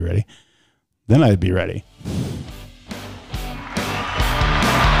ready. Then I'd be ready.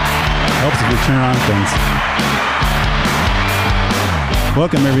 Helps if you turn on things.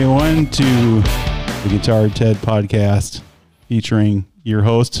 Welcome everyone to the Guitar Ted podcast featuring your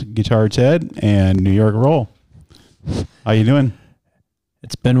host, Guitar Ted, and New York Roll. How you doing?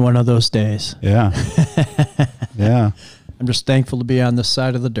 It's been one of those days. Yeah. Yeah. I'm just thankful to be on this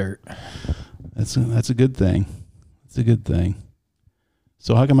side of the dirt. That's a good thing. It's a good thing.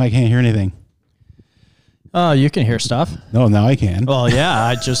 So how come I can't hear anything? Oh, you can hear stuff. No, now I can. Well, yeah,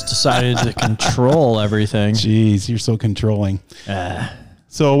 I just decided to control everything. Jeez, you're so controlling.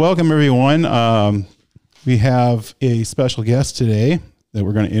 So welcome, everyone. We have a special guest today that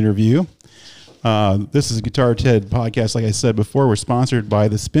we're going to interview. This is a Guitar Ted podcast. Like I said before, we're sponsored by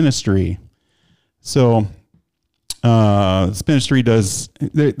the Spinistry. So Spinistry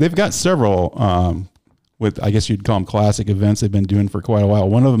they've got several with, I guess you'd call them classic events they've been doing for quite a while.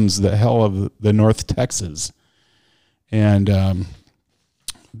 One of them is the Hell of the North Texas. And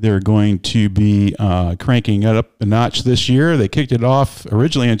they're going to be cranking it up a notch this year. They kicked it off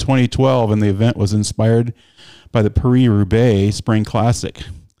originally in 2012, and the event was inspired by the Paris-Roubaix Spring Classic,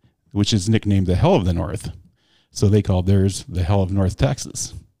 which is nicknamed the Hell of the North. So they called theirs the Hell of North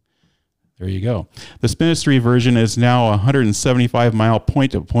Texas. There you go. The Spinistry version is now a 175-mile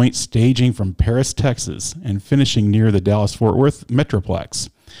point-to-point staging from Paris, Texas, and finishing near the Dallas-Fort Worth Metroplex.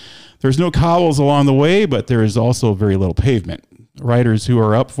 There's no cobbles along the way, but there is also very little pavement. Riders who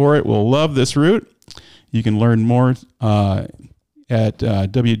are up for it will love this route. You can learn more at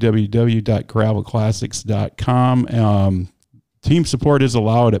www.gravelclassics.com. Team support is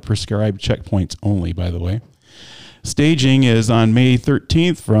allowed at prescribed checkpoints only, by the way. Staging is on May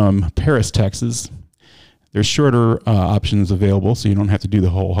 13th from Paris, Texas. There's shorter options available, so you don't have to do the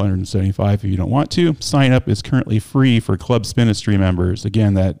whole 175 if you don't want to. Sign up is currently free for Club Spinistry members.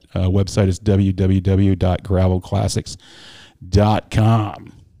 Again, that website is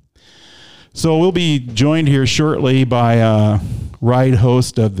www.gravelclassics.com. So we'll be joined here shortly by ride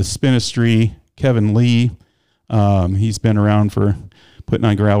host of the Spinistry, Kevin Lee. He's been around for putting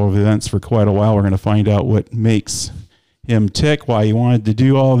on gravel events for quite a while. We're going to find out what makes him tick, why he wanted to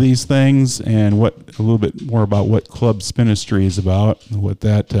do all these things, and a little bit more about what Club Spinistry is about, what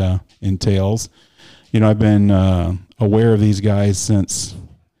that entails. You know, I've been aware of these guys since,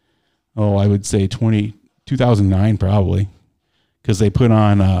 I would say 2009 probably, because they put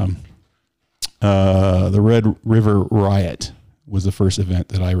on the Red River Riot was the first event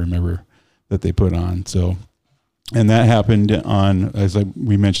that I remember that they put on. So, and that happened on,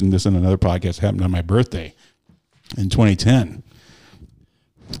 we mentioned this in another podcast, happened on my birthday in 2010.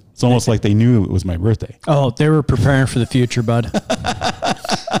 It's almost like they knew it was my birthday. Oh, they were preparing for the future, bud.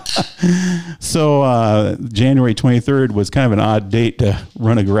 So January 23rd was kind of an odd date to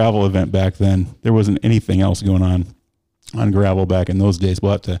run a gravel event back then. There wasn't anything else going on gravel back in those days.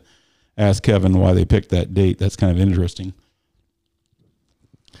 We'll have to ask Kevin why they picked that date. That's kind of interesting.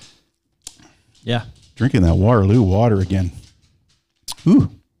 Yeah. Drinking that Waterloo water again. Ooh,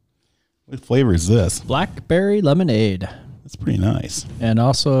 what flavor is this? Blackberry lemonade. That's pretty nice. And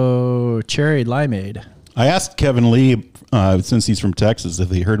also cherry limeade. I asked Kevin Lee, since he's from Texas, if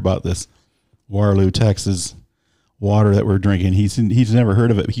he heard about this Waterloo, Texas water that we're drinking. He's never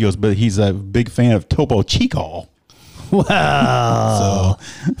heard of it. He goes, but he's a big fan of Topo Chico. Wow.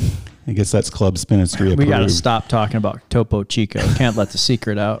 So I guess that's Club Spinistry. We got to stop talking about Topo Chico. Can't let the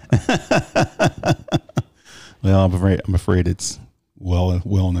secret out. Well, I'm afraid it's well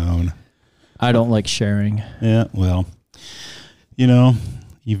known. I don't like sharing. Yeah, well, you know,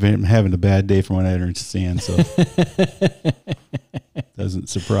 you've been having a bad day from what I understand, so doesn't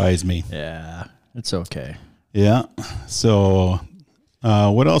surprise me. Yeah, it's okay. Yeah. So,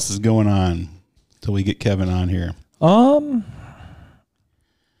 what else is going on till we get Kevin on here?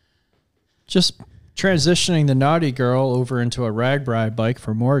 Just transitioning the Naughty Girl over into a Ragbri bike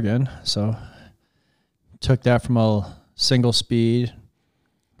for Morgan. So took that from a single speed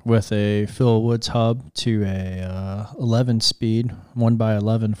with a Phil Woods hub to a 11 speed,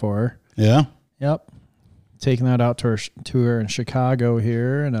 1x11 for her. Yeah. Yep. Taking that out to her in Chicago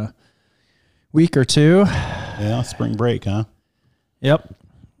here in a week or two. Yeah, spring break, huh? Yep.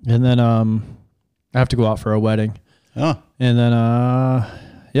 And then I have to go out for a wedding. Oh. And then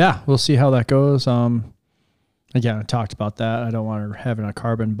yeah, we'll see how that goes. Again, I talked about that. I don't want her having a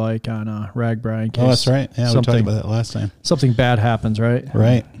carbon bike on a Ragbri in case. Oh, that's right. Yeah, we talked about that last time. Something bad happens, right?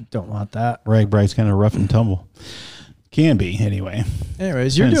 Right. Don't want that. Ragbri's kind of rough and tumble. Can be, anyway.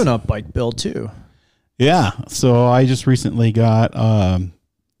 Anyways, you're doing a bike build too. Yeah. So I just recently got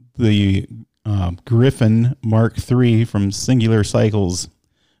the Griffin Mark III from Singular Cycles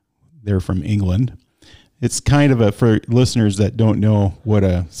They're from England. It's kind of for listeners that don't know what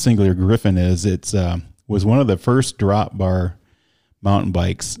a singular Griffin is. It's was one of the first drop bar mountain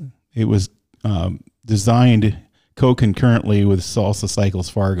bikes. It was designed co-concurrently with Salsa Cycles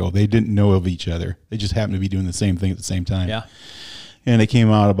Fargo. They didn't know of each other. They just happened to be doing the same thing at the same time. Yeah. And it came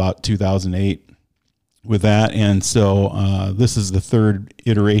out about 2008 with that. And so this is the third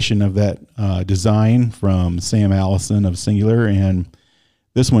iteration of that design from Sam Allison of Singular. And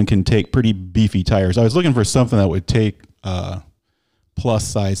this one can take pretty beefy tires. I was looking for something that would take plus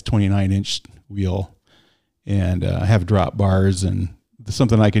size 29-inch wheel and have drop bars and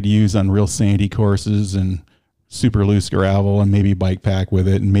something I could use on real sandy courses and super loose gravel, and maybe bike pack with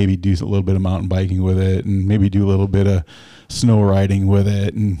it, and maybe do a little bit of mountain biking with it, and maybe do a little bit of snow riding with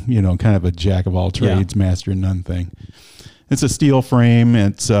it, and kind of a jack of all trades, master of none thing. It's a steel frame.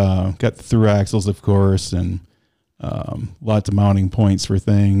 It's got the through axles, of course, and lots of mounting points for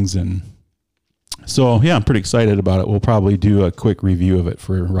things. And so, yeah, I'm pretty excited about it. We'll probably do a quick review of it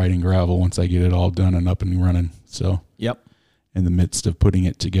for riding gravel once I get it all done and up and running. So, yep. In the midst of putting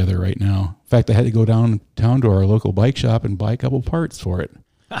it together right now. In fact, I had to go downtown to our local bike shop and buy a couple parts for it.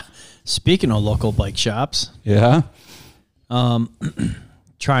 Speaking of local bike shops. Yeah. Trying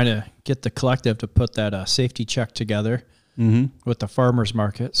to get the collective to put that safety check together with the farmers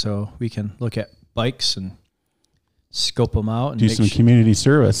market so we can look at bikes and scope them out and do some community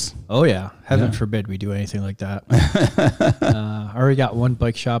service. Oh yeah. Heaven forbid we do anything like that. I already got one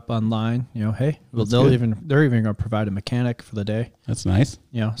bike shop online, hey, well, they're even going to provide a mechanic for the day. That's nice.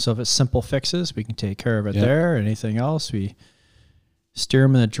 So if it's simple fixes, we can take care of it there. Anything else, we steer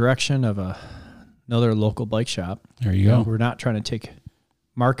them in the direction of another local bike shop. There you go. We're not trying to take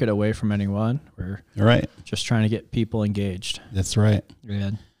market away from anyone. We're just trying to get people engaged. That's right.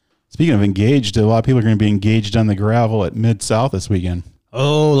 And speaking of engaged, a lot of people are going to be engaged on the gravel at Mid-South this weekend.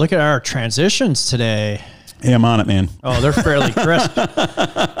 Oh, look at our transitions today. Hey, I'm on it, man. Oh, they're fairly crisp.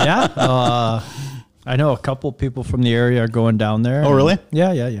 Yeah. I know a couple people from the area are going down there. Oh, really?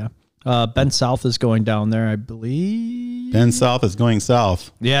 Yeah. Ben South is going down there, I believe. Ben South is going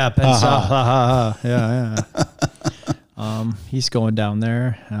south. Yeah, Ben South. Yeah. He's going down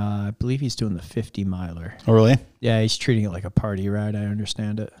there. I believe he's doing the 50 miler. Oh, really? Yeah, he's treating it like a party ride. I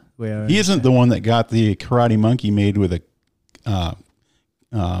understand it. He isn't the one that got the Karate Monkey made with a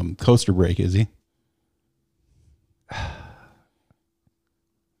coaster brake, is he?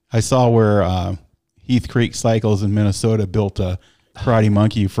 I saw where Heath Creek Cycles in Minnesota built a Karate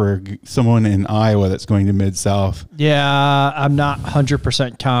Monkey for someone in Iowa that's going to Mid-South. Yeah, I'm not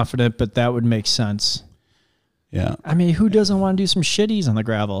 100% confident, but that would make sense. Yeah. I mean, who doesn't want to do some shitties on the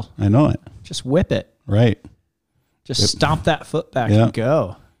gravel? I know it. Just whip it. Right. Just stomp that foot back and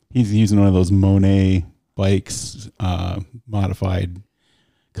go. He's using one of those Monet bikes, modified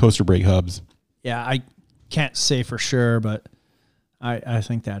coaster brake hubs. Yeah, I can't say for sure, but I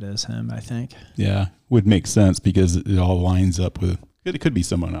think that is him, I think. Yeah, would make sense because it all lines up with, it could be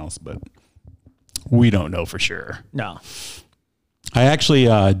someone else, but we don't know for sure. No. I actually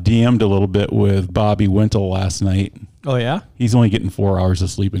DM'd a little bit with Bobby Wintle last night. Oh, yeah? He's only getting 4 hours of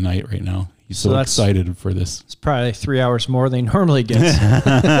sleep a night right now. He's so excited for this. It's probably 3 hours more than he normally gets.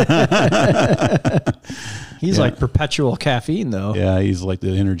 He's like perpetual caffeine, though. Yeah, he's like the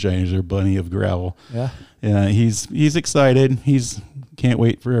Energizer bunny of gravel. Yeah. Yeah, he's excited. He's can't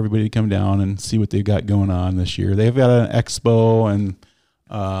wait for everybody to come down and see what they've got going on this year. They've got an expo and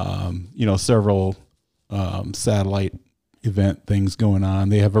several satellite event things going on.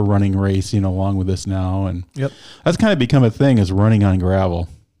 They have a running race, along with this now, and that's kind of become a thing, is running on gravel.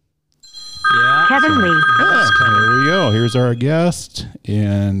 Yeah. Kevin Lee. Yeah, there we go. Here's our guest,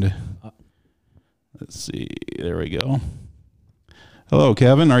 and let's see. There we go. Hello,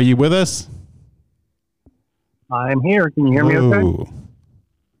 Kevin. Are you with us? I'm here. Can you hear me okay?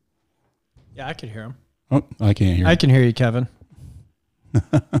 Yeah, I can hear him. Oh, I can't hear him. I can hear you, Kevin.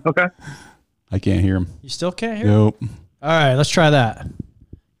 Okay. I can't hear him. You still can't hear him? Nope. All right, let's try that.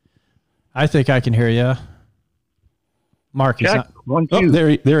 I think I can hear you. Mark, he's Check. not. 1, 2. Oh, there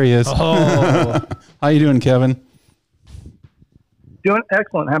he is. Oh. How you doing, Kevin? Doing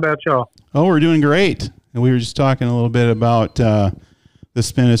excellent. How about y'all? Oh, we're doing great. And we were just talking a little bit about the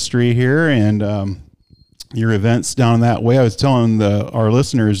Spinistry here and your events down that way. I was telling our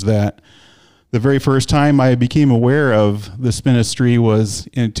listeners that the very first time I became aware of the Spinistry was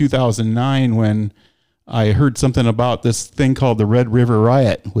in 2009 when I heard something about this thing called the Red River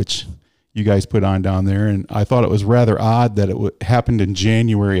Riot, which you guys put on down there. And I thought it was rather odd that it happened in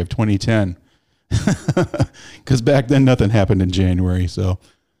January of 2010. Because back then nothing happened in January. So,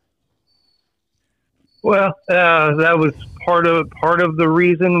 Well, that was part of the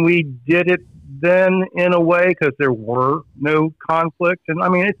reason we did it then, in a way, because there were no conflicts. And I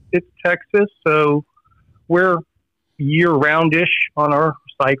mean, it's Texas, so we're year-roundish on our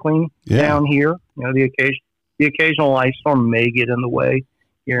cycling down here. You know, the occasional ice storm may get in the way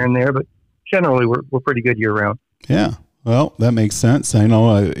here and there, but generally we're pretty good year-round. Yeah. Well, that makes sense. I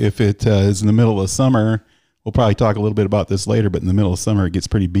know if it is in the middle of summer, we'll probably talk a little bit about this later, but in the middle of summer, it gets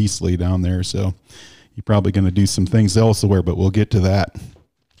pretty beastly down there. So you're probably going to do some things elsewhere, but we'll get to that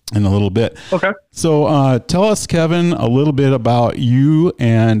in a little bit. Okay. So tell us, Kevin, a little bit about you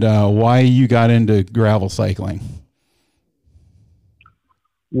and why you got into gravel cycling.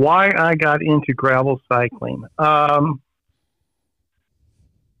 Why I got into gravel cycling.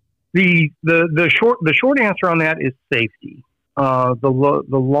 The short answer on that is safety. The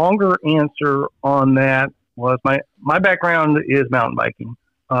longer answer on that was my background is mountain biking,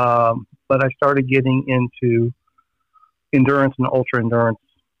 but I started getting into endurance and ultra endurance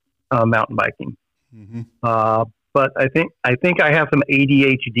mountain biking. Mm-hmm. But I think I have some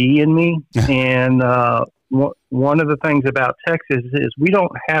ADHD in me, and one of the things about Texas is we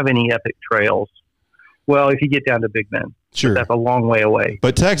don't have any epic trails. Well, if you get down to Big Bend, sure, that's a long way away.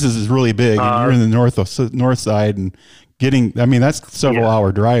 But Texas is really big. And you're in the north side, and that's several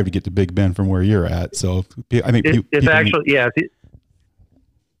hour drive to get to Big Bend from where you're at. So I think it's actually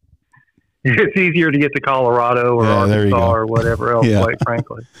it's easier to get to Colorado or Arkansas or whatever else, quite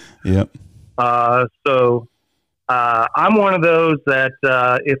frankly. Yep. So I'm one of those that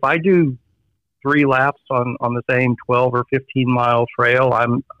if I do 3 laps on the same 12 or 15 mile trail,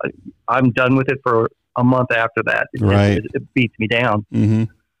 I'm done with it for a month after that. It beats me down. Mm-hmm.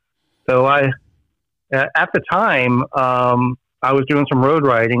 So at the time, I was doing some road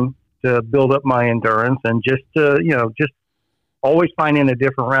riding to build up my endurance and just always finding a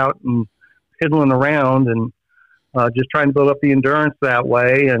different route and piddling around and just trying to build up the endurance that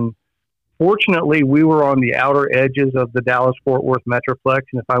way. And fortunately, we were on the outer edges of the Dallas-Fort Worth Metroplex,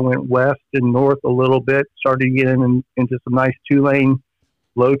 and if I went west and north a little bit, started getting into some nice 2-lane,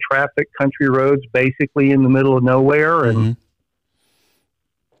 low-traffic country roads, basically in the middle of nowhere, and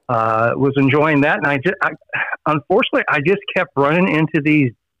was enjoying that. And unfortunately, I just kept running into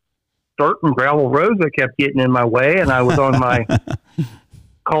these dirt and gravel roads that kept getting in my way, and I was on my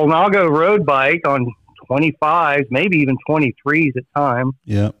Colnago road bike on 25s, maybe even 23s at times.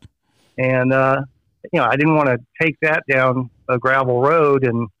 Yep. And, I didn't want to take that down a gravel road.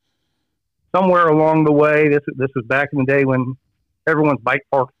 And somewhere along the way, this was back in the day when everyone's bike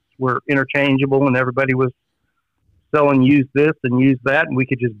parks were interchangeable and everybody was selling use this and use that. And we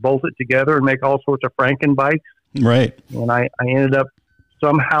could just bolt it together and make all sorts of Franken bikes. Right. And I ended up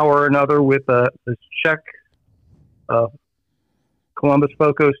somehow or another with this Czech Columbus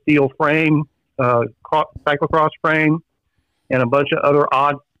Foco steel frame, cyclocross frame, and a bunch of other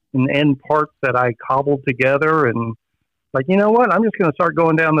odds and end parts that I cobbled together, and like, you know what, I'm just going to start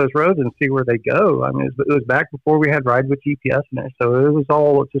going down those roads and see where they go. I mean, it was back before we had Ride with GPS in it, so it was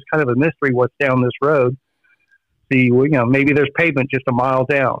all just kind of a mystery what's down this road. See, maybe there's pavement just a mile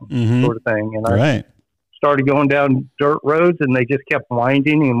down, sort of thing. And I started going down dirt roads, and they just kept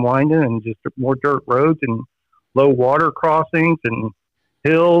winding and winding, and just more dirt roads and low water crossings and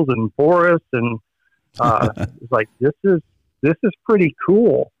hills and forests, and it's like, this is pretty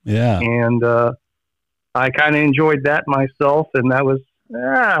cool. Yeah. And I kind of enjoyed that myself. And that was,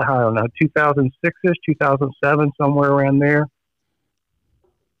 I don't know, 2006-ish, 2007, somewhere around there.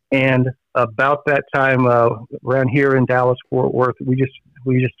 And about that time, around here in Dallas-Fort Worth, we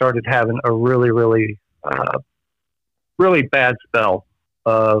just started having a really, really, really bad spell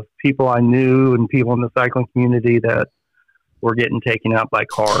of people I knew and people in the cycling community that were getting taken out by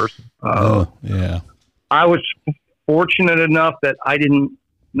cars. Yeah. I was fortunate enough that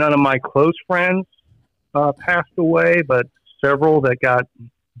none of my close friends passed away, but several that got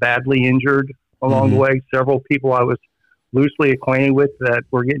badly injured along the way, several people I was loosely acquainted with that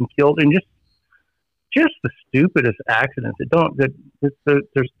were getting killed, and just the stupidest accidents.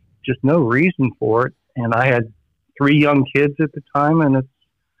 There's just no reason for it. And I had 3 young kids at the time, and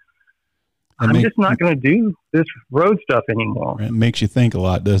I'm just not going to do this road stuff anymore. It makes you think a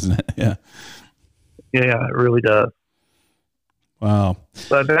lot, doesn't it? Yeah. Yeah, it really does. Wow.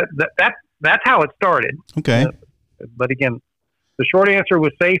 But that's how it started. Okay. But again, the short answer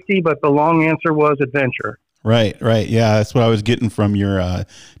was safety, but the long answer was adventure. Right. Yeah, that's what I was getting from your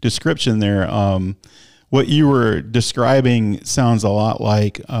description there. What you were describing sounds a lot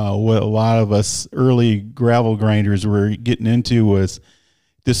like what a lot of us early gravel grinders were getting into was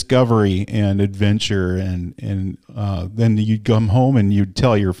discovery and adventure, and then you'd come home and you'd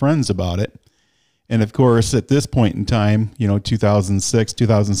tell your friends about it. And of course, at this point in time, 2006,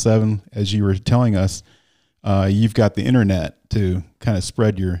 2007, as you were telling us, you've got the internet to kind of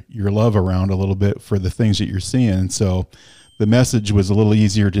spread your love around a little bit for the things that you're seeing. So the message was a little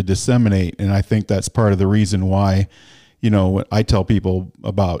easier to disseminate. And I think that's part of the reason why, I tell people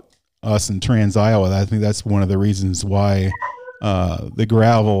about us in Trans Iowa, I think that's one of the reasons why the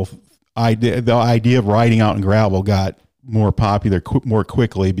gravel idea, the idea of riding out in gravel got more popular more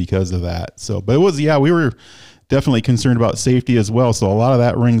quickly because of that. So, but it was, we were definitely concerned about safety as well. So a lot of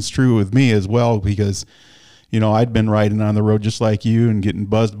that rings true with me as well, because, I'd been riding on the road just like you and getting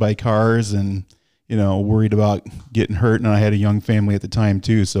buzzed by cars and, worried about getting hurt. And I had a young family at the time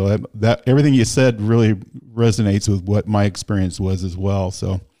too. So that everything you said really resonates with what my experience was as well.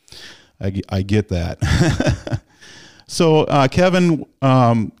 So I get that. So, Kevin,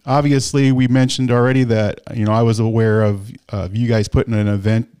 obviously we mentioned already that, I was aware of you guys putting an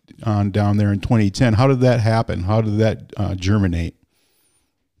event on down there in 2010. How did that happen? How did that germinate?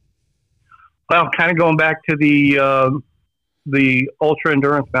 Well, kind of going back to the ultra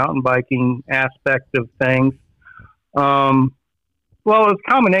endurance mountain biking aspect of things. Well, it's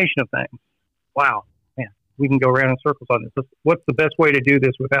a combination of things. Wow, man, we can go around in circles on this. What's the best way to do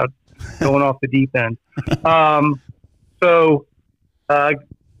this without going off the deep end? So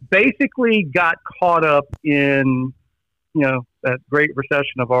basically got caught up in, that great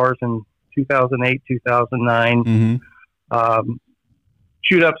recession of ours in 2008, 2009,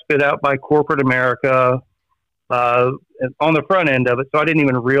 chewed up, spit out by corporate America on the front end of it. So I didn't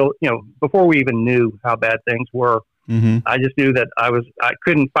even before we even knew how bad things were, I just knew that I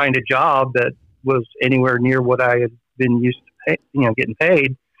couldn't find a job that was anywhere near what I had been used to getting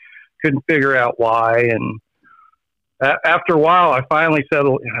paid. Couldn't figure out why. And after a while, I finally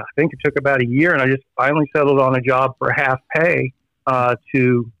settled. I think it took about a year, and I just finally settled on a job for half pay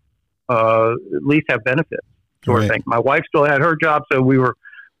to at least have benefits, sort of thing. My wife still had her job, so we were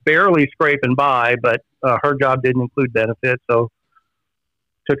barely scraping by, but her job didn't include benefits. So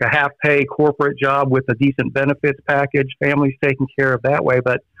took a half pay corporate job with a decent benefits package. Family's taken care of that way,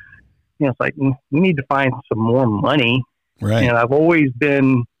 but it's like we need to find some more money. Right. And I've always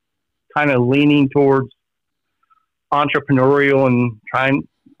been kind of leaning towards entrepreneurial and I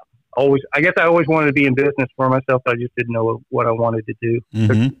always wanted to be in business for myself, but I just didn't know what I wanted to do.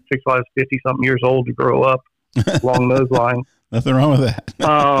 Took till I was 50 something years old to grow up along those lines. Nothing wrong with that.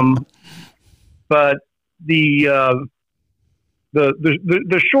 But the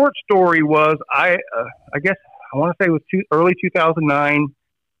short story was, I guess I want to say it was early 2009.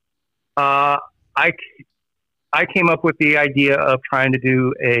 I came up with the idea of trying to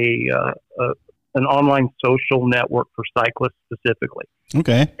do an online social network for cyclists specifically.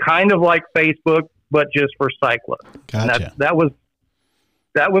 Okay. Kind of like Facebook, but just for cyclists. Gotcha. And that was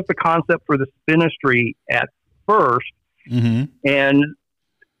the concept for the Spinistry at first. And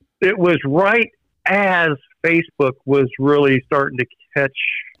it was right as Facebook was really starting to catch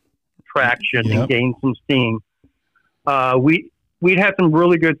traction and gain some steam. We'd had some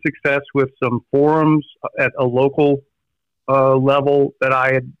really good success with some forums at a local level that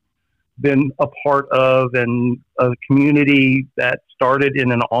I had been a part of, and a community that started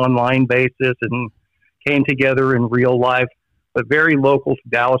in an online basis and came together in real life, but very local to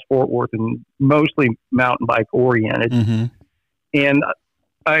Dallas, Fort Worth, and mostly mountain bike oriented. And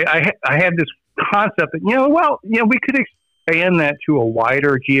I had this concept that, we could expand that to a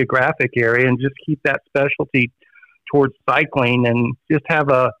wider geographic area and just keep that specialty towards cycling and just have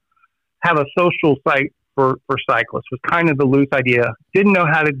a social site for cyclists. Was kind of the loose idea. Didn't know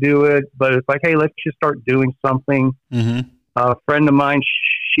how to do it, but it's like, hey, let's just start doing something. A friend of mine,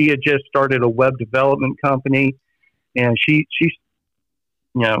 she had just started a web development company, and she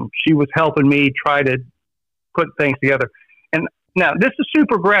was helping me try to put things together. And now this is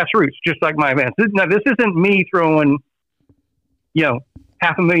super grassroots, just like my events. Now this isn't me throwing,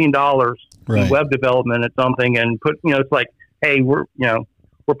 $500,000 in web development at something and it's like, hey, we're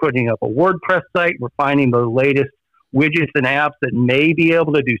putting up a WordPress site. We're finding the latest widgets and apps that may be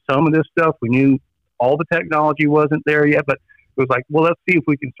able to do some of this stuff. We knew all the technology wasn't there yet, but it was like, well, let's see if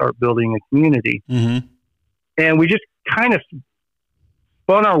we can start building a community. And we just kind of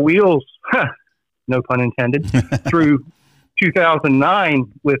spun our wheels, no pun intended, through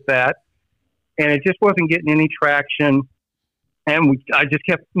 2009 with that. And it just wasn't getting any traction. And we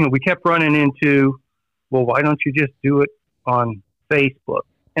kept running into, well, why don't you just do it on Facebook?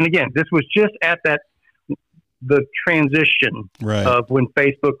 And again, this was just at the transition of when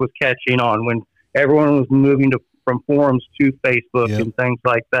Facebook was catching on, when everyone was moving from forums to Facebook and things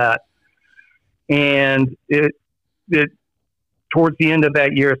like that. And it towards the end of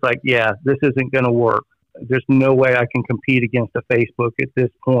that year, it's like, yeah, this isn't going to work. There's no way I can compete against a Facebook at this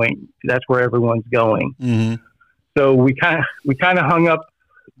point. That's where everyone's going. Mm-hmm. So we kind of hung up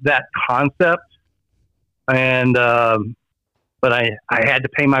that concept, and but I had to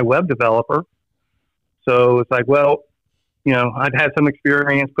pay my web developer. So it's like, well, I'd had some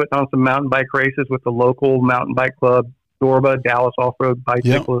experience putting on some mountain bike races with the local mountain bike club, DORBA, Dallas Off-Road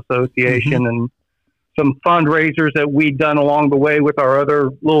Bicycle Association, and some fundraisers that we'd done along the way with our other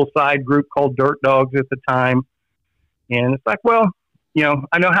little side group called Dirt Dogs at the time. And it's like, well,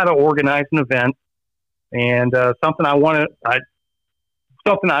 I know how to organize an event, and something I want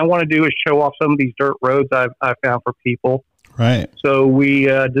to do is show off some of these dirt roads I've found for people. Right. So we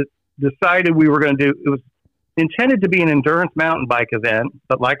decided we were going to do. It was intended to be an endurance mountain bike event,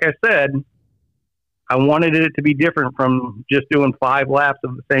 but like I said, I wanted it to be different from just doing 5 laps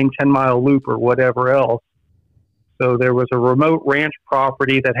of the same 10-mile loop or whatever else. So there was a remote ranch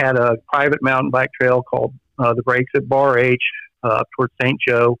property that had a private mountain bike trail called the Breaks at Bar H towards St.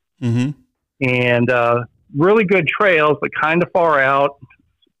 Joe. Mm-hmm. And really good trails, but kind of far out.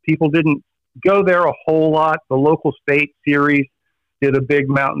 People didn't go there a whole lot. The local state series did a big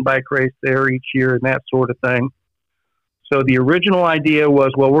mountain bike race there each year and that sort of thing. So the original idea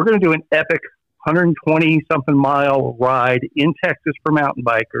was, well, we're going to do an epic 120-something mile ride in Texas for mountain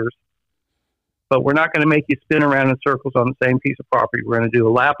bikers, but we're not going to make you spin around in circles on the same piece of property. We're going to do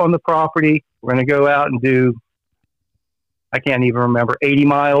a lap on the property. We're going to go out and do, I can't even remember, 80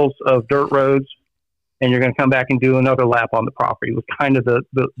 miles of dirt roads, and you're going to come back and do another lap on the property. It was kind of the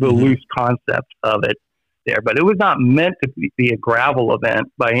loose concept of it there, but it was not meant to be a gravel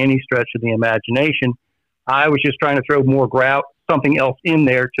event by any stretch of the imagination. I was just trying to throw more something else in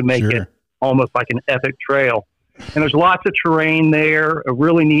there to make it almost like an epic trail. And there's lots of terrain there, a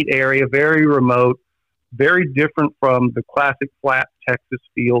really neat area, very remote, very different from the classic flat Texas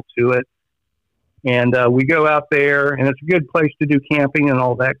feel to it. And we go out there, and it's a good place to do camping and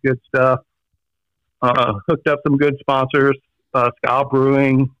all that good stuff. Hooked up some good sponsors, Ska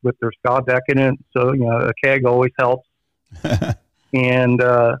Brewing with their Ska Decadent. So, a keg always helps. And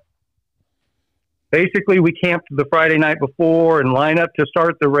basically we camped the Friday night before and line up to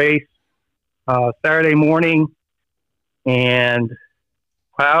start the race Saturday morning, and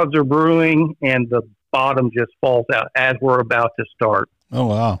clouds are brewing and the bottom just falls out as we're about to start. Oh,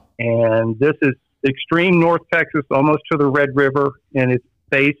 wow. And this is extreme North Texas, almost to the Red River. And it's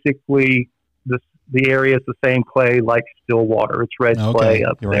basically the area is the same clay like Stillwater. It's red clay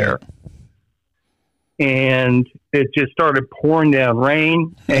up there. Right. And it just started pouring down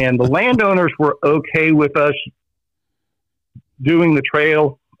rain, and the landowners were okay with us doing the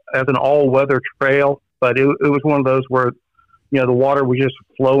trail as an all-weather trail, but it was one of those where, the water was just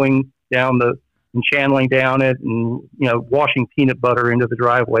flowing down and channeling down it, and, washing peanut butter into the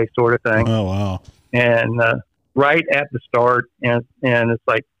driveway sort of thing. Oh, wow. And right at the start, and it's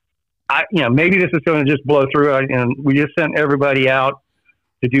like, maybe this is going to just blow through, and we just sent everybody out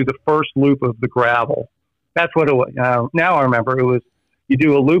to do the first loop of the gravel. That's what it was. Now I remember, it was, you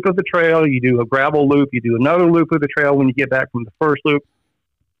do a loop of the trail, you do a gravel loop, you do another loop of the trail when you get back from the first loop.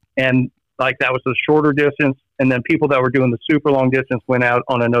 And like, that was a shorter distance. And then people that were doing the super long distance went out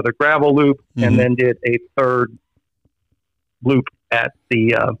on another gravel loop, and then did a third loop on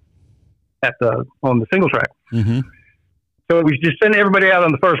the single track. Mm-hmm. So we just sent everybody out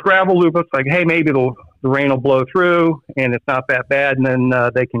on the first gravel loop. It's like, hey, maybe the rain will blow through and it's not that bad. And then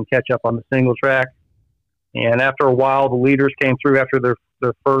they can catch up on the single track. And after a while, the leaders came through after their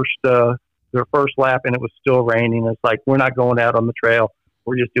first lap, and it was still raining. It's like, we're not going out on the trail.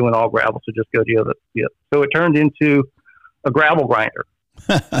 We're just doing all gravel. So just go to the other. Yeah. So it turned into a gravel grinder.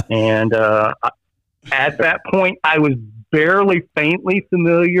 And at that point, I was barely faintly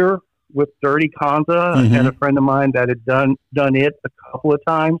familiar with Dirty Kanza. I had a friend of mine that had done it a couple of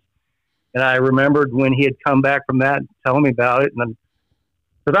times, and I remembered when he had come back from that, telling me about it. And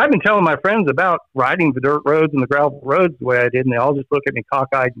because I've been telling my friends about riding the dirt roads and the gravel roads the way I did, and they all just look at me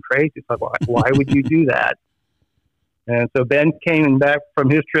cockeyed and crazy. It's like, why would you do that? And so Ben came back from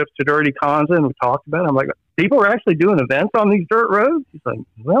his trips to Dirty Kanza, and we talked about it. I'm like, people are actually doing events on these dirt roads? He's like,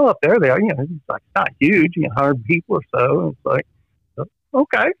 well, up there they are. It's like, it's not huge, 100 people or so. And it's like,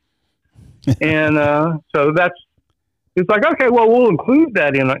 okay. And so it's like, okay, well, we'll include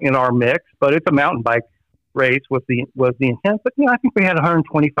that in our mix, but it's a mountain bike race was the intent. But I think we had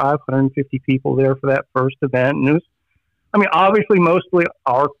 125, 150 people there for that first event, and it was, obviously mostly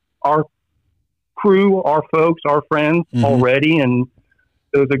our crew, our folks, our friends already, and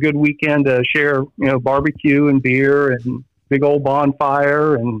it was a good weekend to share, barbecue and beer and big old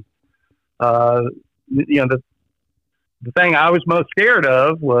bonfire, and the the thing I was most scared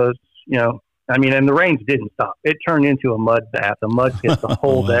of was, and the rains didn't stop. It turned into a mud bath, a mud pit the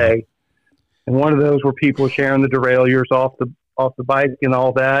whole day. And one of those where people were sharing the derailleurs off the bike and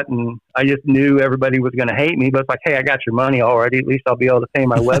all that. And I just knew everybody was going to hate me, but it's like, hey, I got your money already. At least I'll be able to pay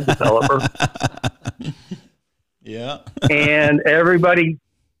my web developer. Yeah. And everybody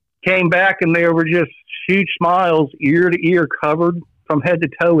came back and they were just huge smiles, ear to ear, covered from head to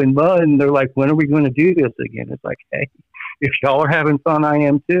toe in mud. And they're like, when are we going to do this again? It's like, hey, if y'all are having fun, I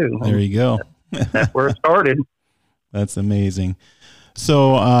am too. There you go. That's where it started. That's amazing.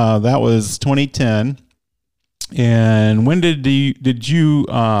 So that was 2010. And when did you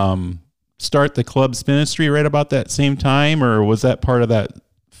start the club Spinistry right about that same time, or was that part of that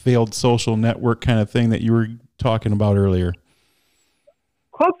failed social network kind of thing that you were talking about earlier?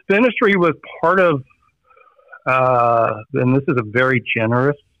 Club Spinistry was part of, and this is a very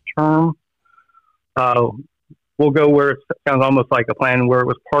generous term. We'll go where it sounds almost like a plan, where it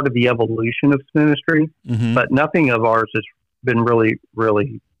was part of the evolution of Spinistry, but nothing of ours has been really,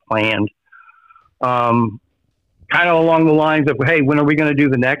 really planned. Kind of along the lines of, hey, when are we going to do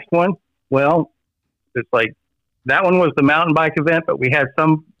the next one? Well, it's like that one was the mountain bike event, but we had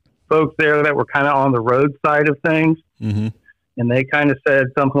some folks there that were kind of on the road side of things. And they kind of said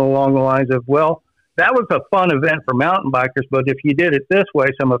something along the lines of, well, that was a fun event for mountain bikers, but if you did it this way,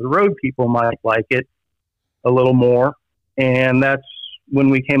 some of the road people might like it a little more. And that's when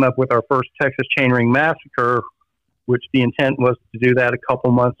we came up with our first Texas Chainring Massacre, which the intent was to do that a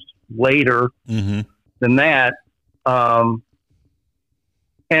couple months later than that. And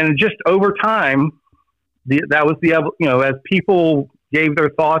just over time, that was as people gave their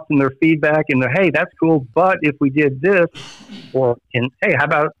thoughts and their feedback and hey, that's cool, but if we did this, or hey, how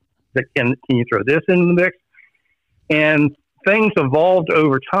about can you throw this in the mix? And things evolved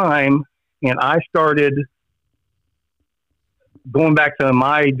over time, and I started going back to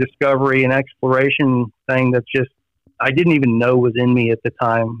my discovery and exploration thing that just I didn't even know was in me at the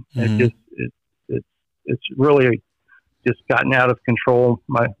time. It's really just gotten out of control.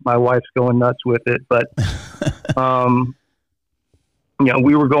 My wife's going nuts with it, but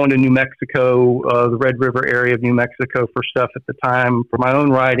we were going to New Mexico, the Red River area of New Mexico for stuff at the time for my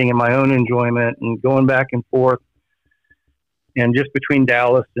own riding and my own enjoyment, and going back and forth. And just between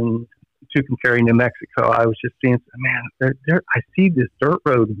Dallas and Tucumcari, New Mexico, I was just seeing, man, I see this dirt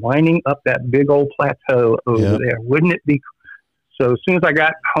road winding up that big old plateau over there. Wouldn't it be? So as soon as I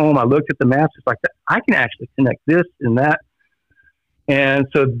got home, I looked at the maps. It's like, I can actually connect this and that. And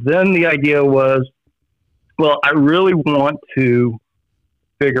so then the idea was, well, I really want to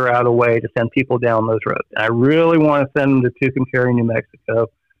figure out a way to send people down those roads. I really want to send them to Tucumcari, New Mexico,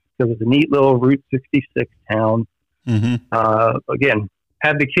 because it's a neat little Route 66 town. Again,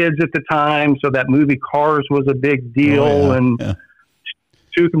 had the kids at the time, so that movie Cars was a big deal, and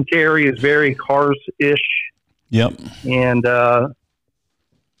Tucumcari is very Cars-ish. Yep. And so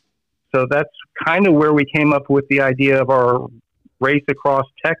that's kind of where we came up with the idea of our race across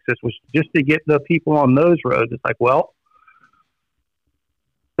Texas, was just to get the people on those roads. It's like, well,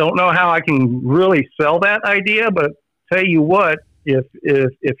 don't know how I can really sell that idea, but tell you what, if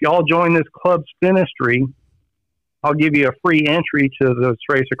y'all join this club Spinistry, I'll give you a free entry to this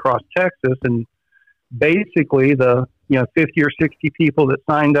race across Texas. And basically the 50 or 60 people that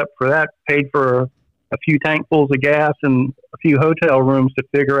signed up for that paid for a few tankfuls of gas and a few hotel rooms to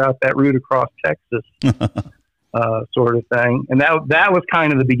figure out that route across Texas, sort of thing. And that was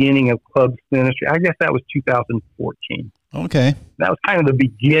kind of the beginning of Club Spinistry. I guess that was 2014. Okay. That was kind of the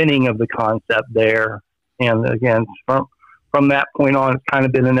beginning of the concept there. And again, from that point on, it's kind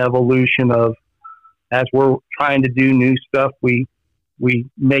of been an evolution of, as we're trying to do new stuff, we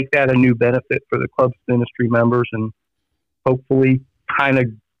make that a new benefit for the Club Spinistry members, and hopefully kind of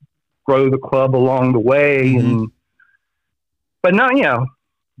grow the club along the way. But not,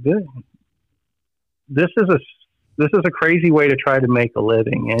 this is a crazy way to try to make a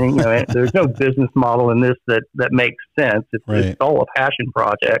living, and there's no business model in this that makes sense. It's all a passion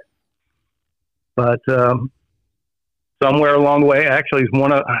project. But somewhere along the way, actually,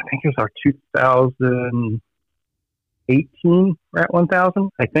 I think it was our 2018 at 1000.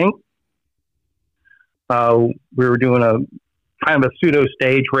 I think we were doing a kind of a pseudo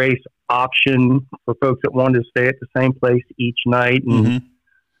stage race option for folks that wanted to stay at the same place each night. And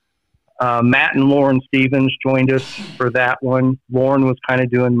Matt and Lauren Stevens joined us for that one. Lauren was kind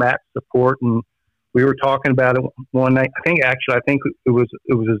of doing Matt's support, and we were talking about it one night. I think it was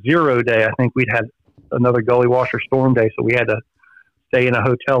a 0 day. I think we'd had another gully washer storm day, so we had to stay in a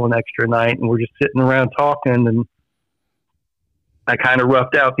hotel an extra night, and we're just sitting around talking. And I kind of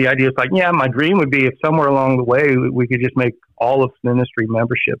roughed out the idea. It's like, yeah, my dream would be if somewhere along the way we could just make all of Spinistry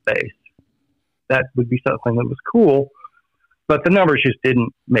membership based. That would be something that was cool. But the numbers just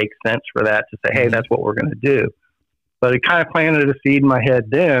didn't make sense for that to say, hey, that's what we're going to do. But it kind of planted a seed in my head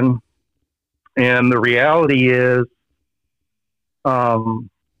then. And the reality is, no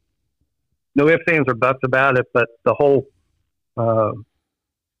ifs, ands, or buts about it, but the whole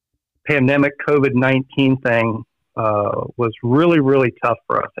pandemic COVID-19 thing was really, really tough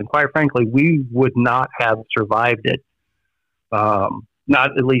for us. And quite frankly, we would not have survived it,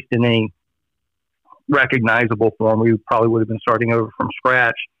 not at least in any recognizable form. We probably would have been starting over from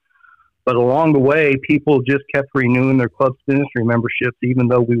scratch. But along the way, people just kept renewing their Club Spinistry memberships, even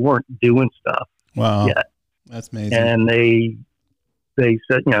though we weren't doing stuff yet. That's amazing. And they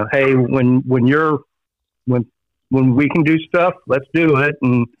said, you know, hey, when we can do stuff, let's do it.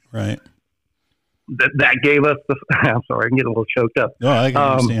 And right. That gave us the. I'm sorry, I'm getting a little choked up. No, I can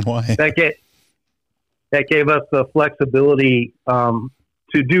understand why. That gave us the flexibility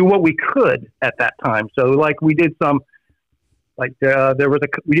to do what we could at that time. So, like, we did some. Like there was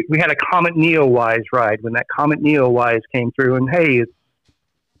we had a Comet Neowise ride when that Comet Neowise came through, and hey, it's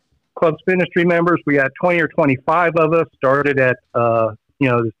Club Spinistry members. We had 20 or 25 of us. Started at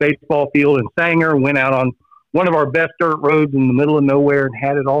this baseball field in Sanger. Went out on one of our best dirt roads in the middle of nowhere and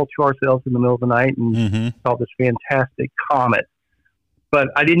had it all to ourselves in the middle of the night and saw this fantastic comet. But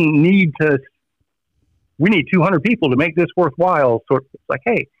I didn't need to. We need 200 people to make this worthwhile. So it's like,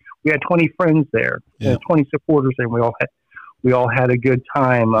 hey, we had 20 friends there, 20 supporters, and we all had a good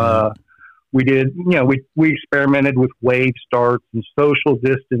time. We did, we experimented with wave starts and social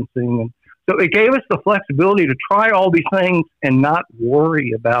distancing. And so it gave us the flexibility to try all these things and not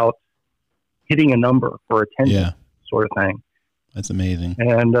worry about hitting a number for attendance sort of thing. That's amazing.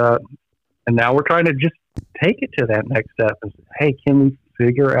 And now we're trying to just take it to that next step and say, hey, can we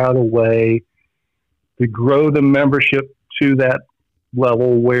figure out a way to grow the membership to that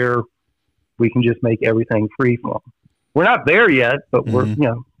level where we can just make everything free from them? We're not there yet, but we're,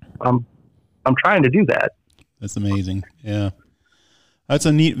 I'm trying to do that. That's amazing. Yeah. That's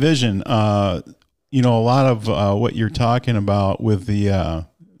a neat vision. A lot of what you're talking about with the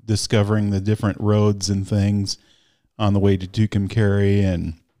discovering the different roads and things on the way to Tucumcari,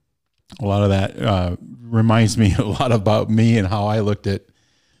 and a lot of that reminds me a lot about me and how I looked at,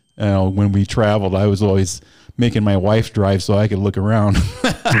 when we traveled. I was always making my wife drive so I could look around.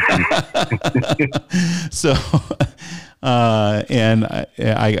 So, and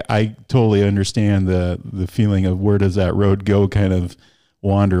I totally understand the feeling of where does that road go kind of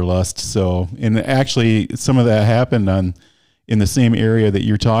wanderlust. So, and actually some of that happened in the same area that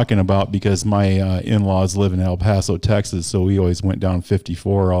you're talking about, because my in-laws live in El Paso, Texas. So we always went down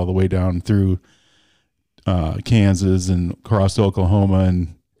 54 all the way down through Kansas and across Oklahoma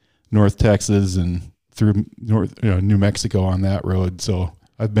and North Texas and through New Mexico on that road. So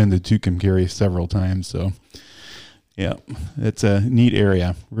I've been to Tucumcari several times. So yeah, it's a neat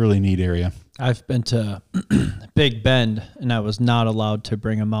area, really neat area. I've been to Big Bend, and I was not allowed to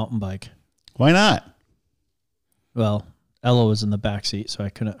bring a mountain bike. Why not? Well, Ella was in the back seat, so I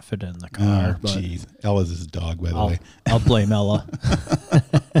couldn't fit in the car. Oh, jeez. Ella's his dog, by the way. I'll blame Ella.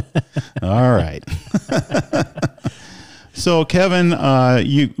 All right. So, Kevin,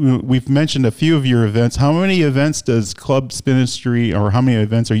 we've mentioned a few of your events. How many events does Club Spinistry, or how many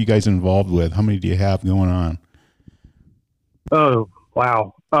events are you guys involved with? How many do you have going on? Oh,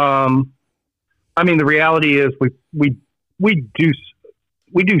 wow. The reality is we do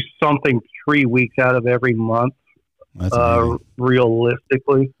something 3 weeks out of every month. That's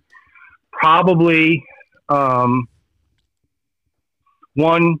realistically, probably one,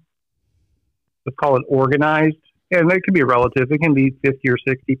 let's call it organized. And it can be relative. It can be 50 or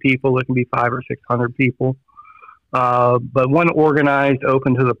 60 people. It can be 500 or 600 people. But one organized,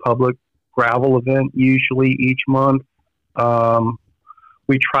 open to the public gravel event, usually each month.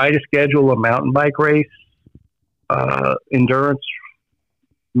 We try to schedule a mountain bike race, endurance,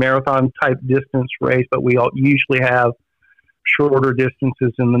 marathon type distance race, but we usually have shorter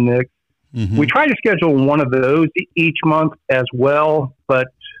distances in the mix. Mm-hmm. We try to schedule one of those each month as well, but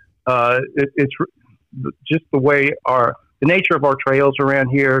it's just the way the nature of our trails around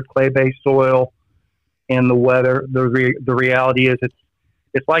here, clay-based soil, and the weather. The reality is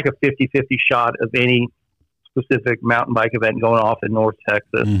it's like a 50-50 shot of any specific mountain bike event going off in North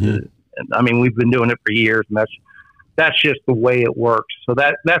Texas. Mm-hmm. And we've been doing it for years, and that's just the way it works. So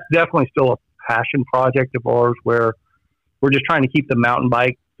that's definitely still a passion project of ours, where we're just trying to keep the mountain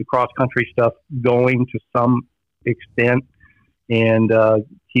bike, the cross-country stuff going to some extent, and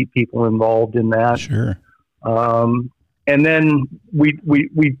keep people involved in that. Sure. And and then we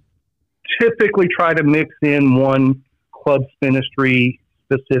typically try to mix in one Club Spinistry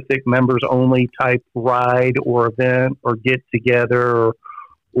specific members only type ride or event or get together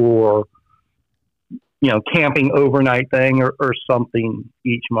or camping overnight thing or something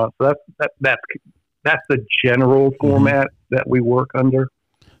each month. So that's the general format that we work under.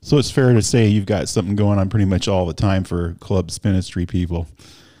 So it's fair to say you've got something going on pretty much all the time for Club Spinistry people.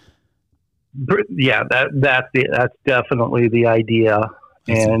 Yeah, that's definitely the idea.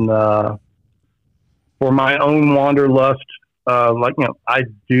 And for my own wanderlust, I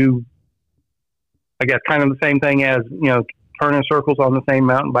do, I guess, kind of the same thing as turning circles on the same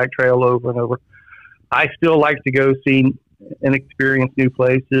mountain bike trail over and over. I still like to go see and experience new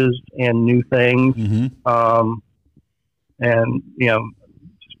places and new things. And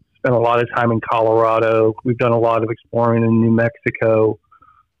spent a lot of time in Colorado. We've done a lot of exploring in New Mexico.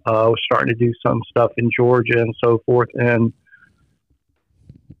 We're starting to do some stuff in Georgia and so forth. And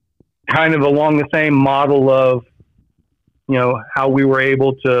kind of along the same model of, how we were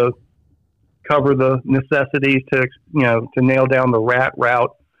able to cover the necessities to nail down the rat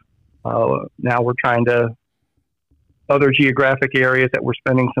route. Now we're trying to other geographic areas that we're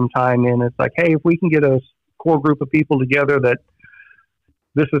spending some time in. It's like, hey, if we can get a core group of people together that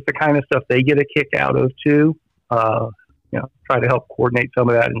this is the kind of stuff they get a kick out of too, try to help coordinate some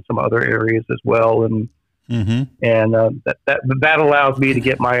of that in some other areas as well. And, that allows me to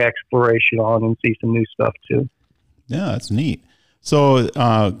get my exploration on and see some new stuff too. Yeah, that's neat. So,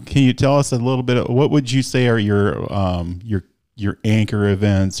 can you tell us a little bit of what would you say are your anchor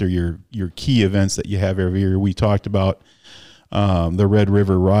events or your key events that you have every year? We talked about the Red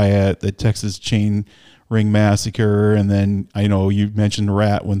River Riot, the Texas Chain Ring Massacre, and then I know you mentioned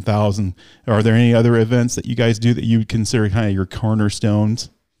Rat 1000. Are there any other events that you guys do that you would consider kind of your cornerstones?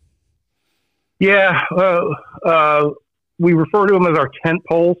 Yeah, we refer to them as our tent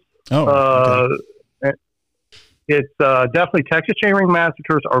poles. Oh, okay. It's definitely Texas Chain Ring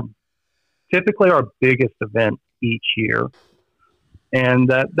Massacres are typically our biggest event each year. And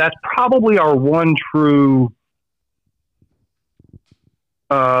that's probably our one true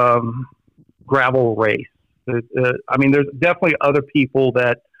gravel race. There's definitely other people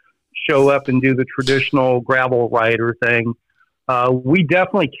that show up and do the traditional gravel rider thing. We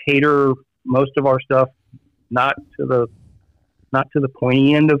definitely cater most of our stuff not to the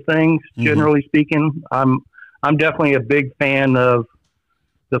pointy end of things. Generally speaking, I'm definitely a big fan of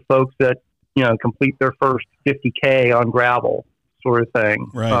the folks that complete their first 50K on gravel sort of thing.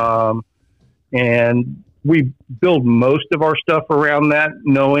 Right. And we build most of our stuff around that,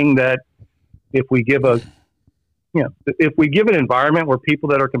 knowing that if we give an environment where people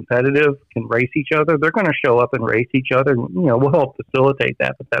that are competitive can race each other, they're going to show up and race each other. We'll help facilitate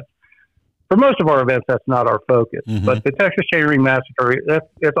that, but that's, for most of our events, that's not our focus. But the Texas Chain Ring Massacre,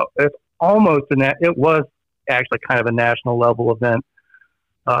 it's almost it was actually kind of a national level event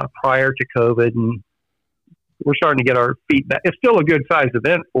prior to COVID, and we're starting to get our feet back. It's still a good sized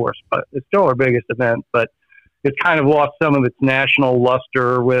event for us, but it's still our biggest event, but it's kind of lost some of its national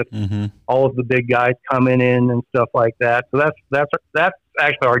luster with all of the big guys coming in and stuff like that. So that's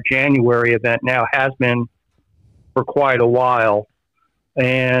actually our January event now, has been for quite a while.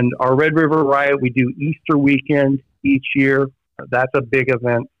 And our Red River Riot, we do Easter weekend each year. That's a big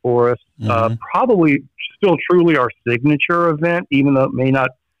event for us. Probably still truly our signature event, even though it may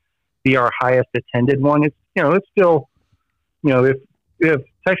not be our highest attended one. It's still, if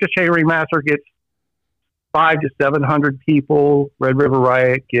Texas Chain Ring Massacre gets 500 to 700 people, Red River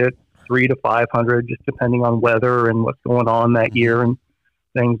Riot gets 300 to 500, just depending on weather and what's going on that year and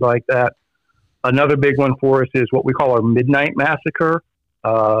things like that. Another big one for us is what we call our Midnight Massacre.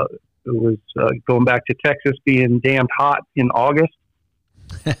 It was going back to Texas being damned hot in August.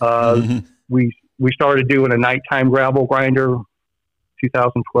 We started doing a nighttime gravel grinder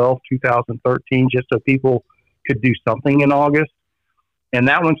 2012, 2013, just so people could do something in August. And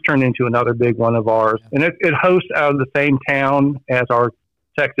that one's turned into another big one of ours. And it hosts out of the same town as our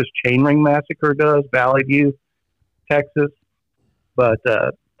Texas Chain Ring Massacre does, Valley View, Texas. But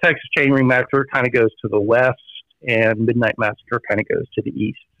Texas Chain Ring Massacre kind of goes to the west, and Midnight Massacre kind of goes to the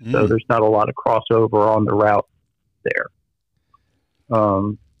east. So there's not a lot of crossover on the route there.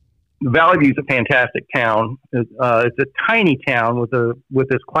 Valley View is a fantastic town. It's a tiny town with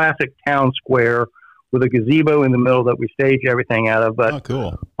this classic town square with a gazebo in the middle that we stage everything out of. But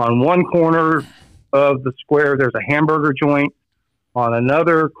cool. On one corner of the square, there's a hamburger joint. On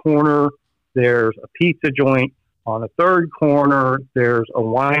another corner, there's a pizza joint. On a third corner, there's a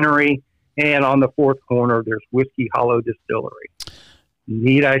winery. And on the fourth corner, there's Whiskey Hollow Distillery.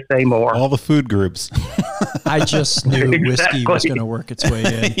 Need I say more? All the food groups. I just knew whiskey was Exactly. going to work its way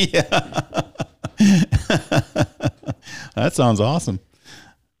in. Yeah. That sounds awesome.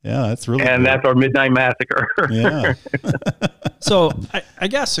 Yeah, that's really And cool. that's our Midnight Massacre. Yeah. So I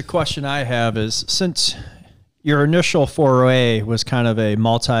guess the question I have is, since your initial foray was kind of a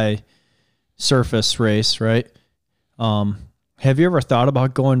multi-surface race, right? Have you ever thought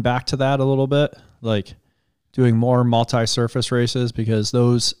about going back to that a little bit? Like doing more multi-surface races, because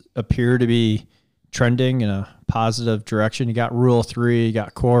those appear to be trending in a positive direction. You got Rule 3, you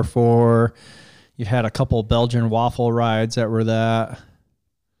got Core 4, you've had a couple Belgian waffle rides that were that.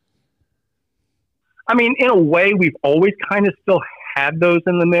 I mean, in a way, we've always kind of still had those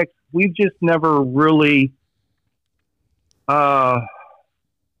in the mix. We've just never really, what's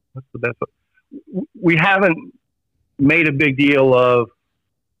the best? We haven't made a big deal of,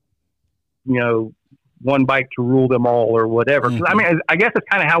 one bike to rule them all or whatever. 'Cause, I mean, I guess it's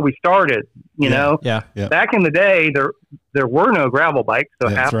kind of how we started, you know? Yeah. Back in the day, there were no gravel bikes, so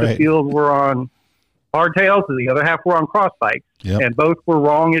That's half the right. field were on hardtails and the other half were on cross bikes. Yep. And both were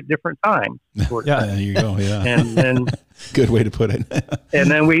wrong at different times. Yeah. There you go. Yeah. And then Good way to put it.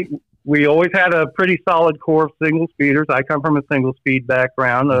 and then we always had a pretty solid core of single speeders. I come from a single speed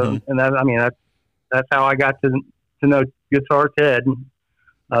background, and that's how I got to know Guitar Ted,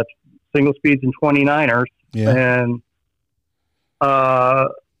 single speeds and 29ers. Yeah. And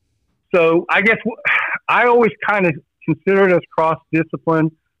so I guess I always kind of considered us cross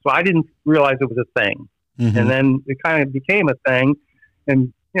discipline, so I didn't realize it was a thing. Mhm. And then it kind of became a thing.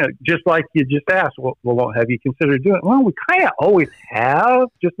 And, just like you just asked, well, have you considered doing it? Well, we kind of always have,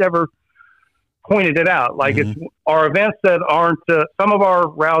 just never pointed it out. Like it's our events that aren't, some of our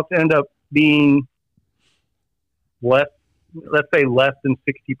routes end up being let's say less than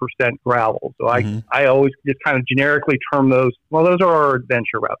 60% gravel. So I always just kind of generically term those, well, those are our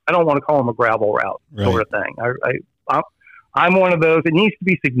adventure routes. I don't want to call them a gravel route sort of thing. I'm one of those. It needs to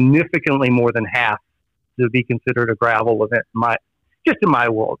be significantly more than half to be considered a gravel event in my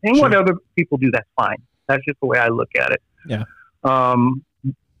world. And what other people do, that's fine. That's just the way I look at it. Yeah.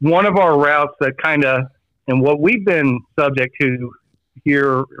 One of our routes that kind of, and what we've been subject to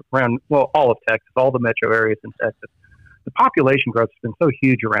here around, well, all of Texas, all the metro areas in Texas, the population growth has been so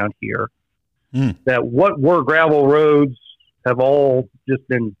huge around here that what were gravel roads have all just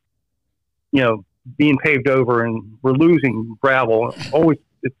been, being paved over, and we're losing gravel.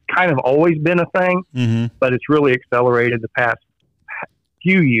 It's kind of always been a thing, but it's really accelerated the past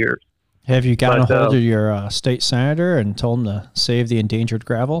few years. Have you gotten a hold of your state senator and told him to save the endangered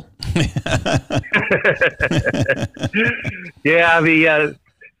gravel? Yeah,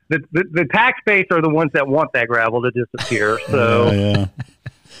 the tax base are the ones that want that gravel to disappear. So,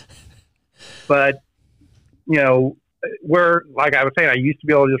 but where, like I was saying, I used to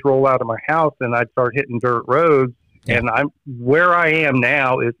be able to just roll out of my house and I'd start hitting dirt roads. Yeah. And where I am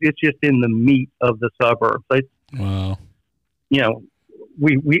now it's just in the meat of the suburbs. Wow.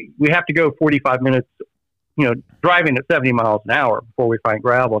 We have to go 45 minutes, driving at 70 miles an hour before we find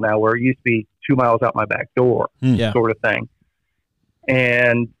gravel now, where it used to be 2 miles out my back door, sort of thing.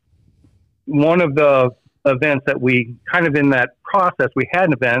 And one of the events that we kind of in that process, we had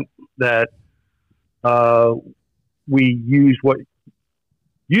an event that we used what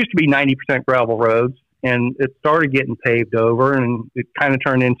used to be 90% gravel roads, and it started getting paved over, and it kind of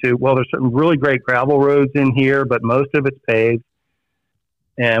turned into, well, there's some really great gravel roads in here, but most of it's paved.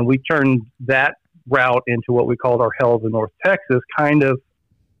 And we turned that route into what we called our Hells of North Texas, kind of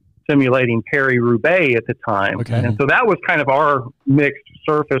simulating Paris-Roubaix at the time. Okay. And so that was kind of our mixed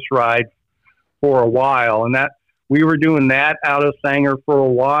surface ride for a while. And that we were doing that out of Sanger for a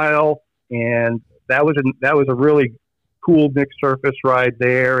while. And that was a really cool mixed surface ride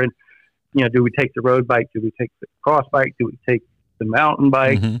there. And, do we take the road bike? Do we take the cross bike? Do we take the mountain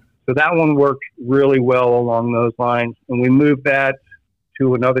bike? So that one worked really well along those lines. And we moved that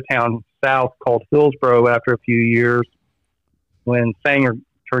to another town south called Hillsboro after a few years, when Sanger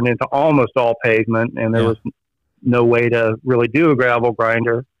turned into almost all pavement and there was no way to really do a gravel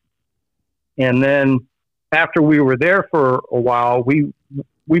grinder. And then after we were there for a while, we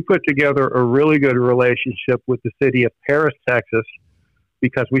put together a really good relationship with the city of Paris, Texas,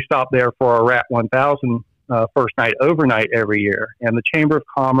 because we stopped there for our RAT 1000 first night overnight every year. And the Chamber of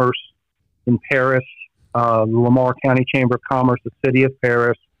Commerce in Paris, the Lamar County Chamber of Commerce, the City of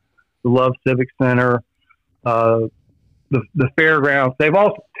Paris, the Love Civic Center, the fairgrounds. They've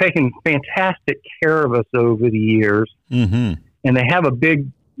all taken fantastic care of us over the years. And they have a big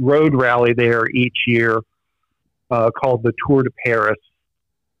road rally there each year called the Tour de Paris.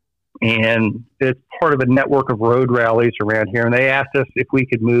 And it's part of a network of road rallies around here. And they asked us if we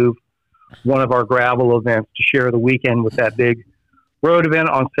could move one of our gravel events to share the weekend with that big road event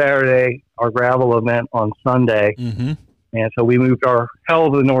on Saturday, our gravel event on Sunday. Mm-hmm. And so we moved our Hell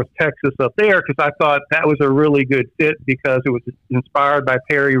of the North Texas up there because I thought that was a really good fit because it was inspired by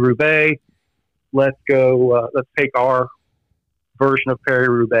Paris-Roubaix. Let's go, let's take our version of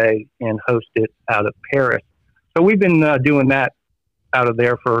Paris-Roubaix and host it out of Paris. So we've been doing that out of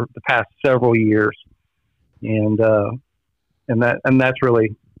there for the past several years. And that's really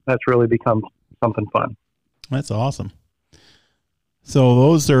become something fun. That's awesome. So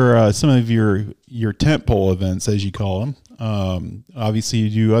those are some of your tentpole events, as you call them. Obviously,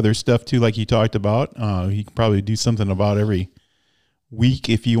 you do other stuff too, like you talked about. You can probably do something about every week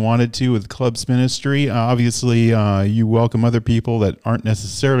if you wanted to with Club Spinistry. Obviously, you welcome other people that aren't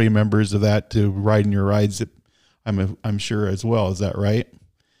necessarily members of that to ride in your rides. I'm sure as well. Is that right? I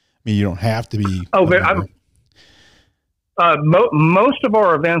mean, you don't have to be. Oh, but most of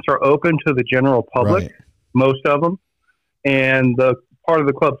our events are open to the general public. Right. Most of them. And the part of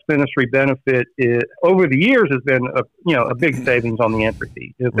the Club Spinistry benefit is, over the years, has been a big savings on the entry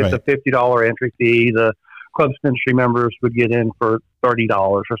fee. If it's a $50 entry fee, the Club Spinistry members would get in for $30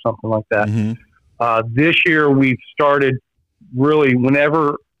 or something like that. Mm-hmm. This year, we've started really,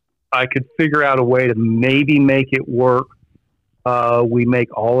 whenever I could figure out a way to maybe make it work, we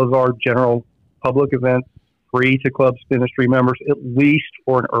make all of our general public events free to Club Spinistry members, at least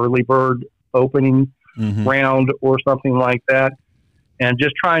for an early bird opening mm-hmm. round or something like that, and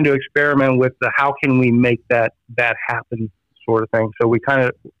just trying to experiment with the how can we make that happen sort of thing. So we kind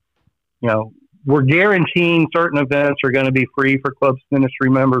of, we're guaranteeing certain events are going to be free for Club Spinistry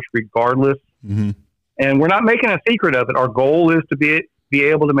members regardless, mm-hmm. and we're not making a secret of it. Our goal is to be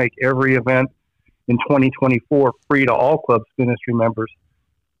able to make every event in 2024 free to all Club Spinistry members.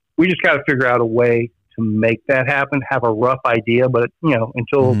 We just got to figure out a way to make that happen, have a rough idea, but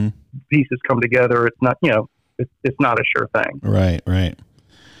until mm-hmm. pieces come together, it's not, it's not a sure thing. Right.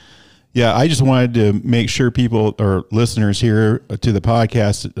 Yeah. I just wanted to make sure people or listeners here to the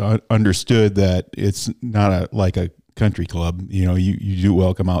podcast understood that it's not like a country club. You do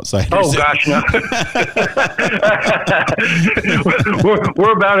welcome outsiders. Oh gosh, no.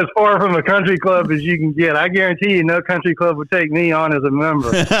 we're about as far from a country club as you can get. I guarantee you no country club would take me on as a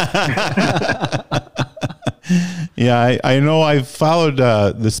member. Yeah, I know I've followed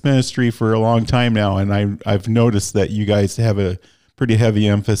the Spinistry for a long time now, and I've noticed that you guys have a pretty heavy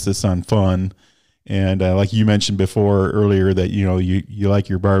emphasis on fun. And like you mentioned earlier that, you like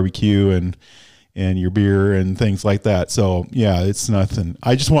your barbecue and your beer and things like that. So yeah, it's nothing.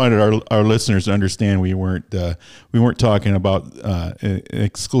 I just wanted our listeners to understand we weren't talking about an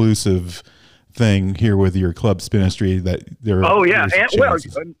exclusive thing here with your Club Spinistry that there. Oh yeah, and well,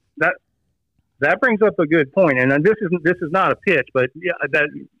 that brings up a good point. And this is not a pitch, but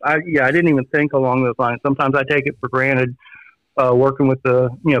I didn't even think along those lines. Sometimes I take it for granted working with the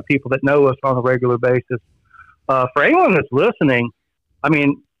people that know us on a regular basis. For anyone that's listening, I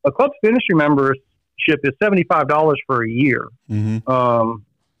mean, a Club Spinistry membership is $75 for a year. Mm-hmm.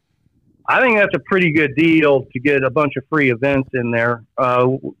 I think that's a pretty good deal to get a bunch of free events in there.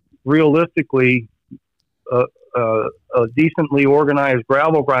 Realistically, a decently organized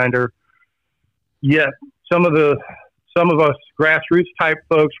gravel grinder. Yeah, some of us grassroots type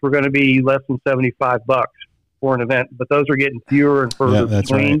folks were going to be less than $75 for an event, but those are getting fewer and further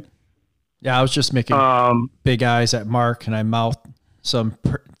between. Right. Yeah, I was just making big eyes at Mark, and I mouthed some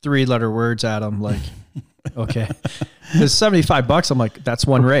 3-letter words at him, like, okay, it's $75. I'm like, that's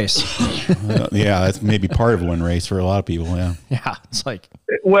one race. Yeah, that's maybe part of one race for a lot of people. Yeah, it's like,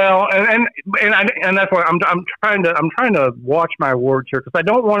 well, and that's why I'm trying to watch my words here, because I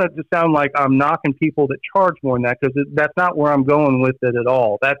don't want it to sound like I'm knocking people that charge more than that, because that's not where I'm going with it at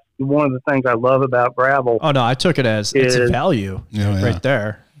all. That's one of the things I love about gravel. Oh no, I took it as it's a value right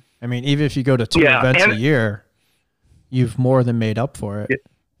there. I mean, even if you go to 2 events a year, you've more than made up for it.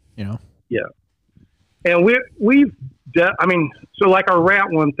 Yeah. And so like our Rat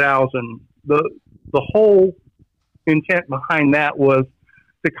 1000, the whole intent behind that was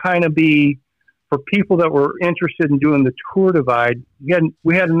to kind of be for people that were interested in doing the Tour Divide.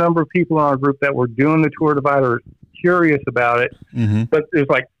 We had a number of people in our group that were doing the Tour Divide or curious about it, mm-hmm. but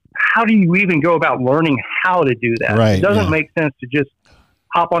it's like, how do you even go about learning how to do that? Right, it doesn't make sense to just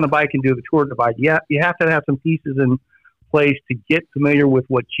hop on a bike and do the Tour Divide. You have to have some pieces in place to get familiar with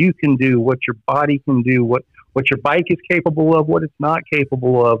what you can do, what your body can do, what your bike is capable of, what it's not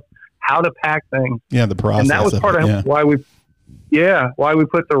capable of, how to pack things. Yeah, the process. And that was part of why we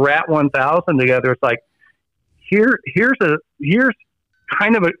put the Rat 1000 together. It's like, here's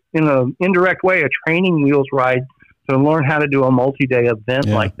kind of in an indirect way, a training wheels ride to learn how to do a multi-day event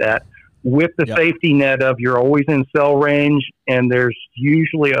like that. with the safety net of you're always in cell range, and there's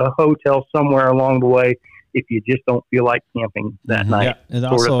usually a hotel somewhere along the way if you just don't feel like camping that night, and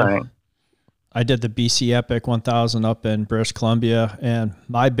sort of thing. I did the BC Epic 1000 up in British Columbia, and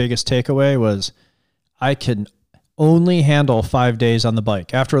my biggest takeaway was I can only handle 5 days on the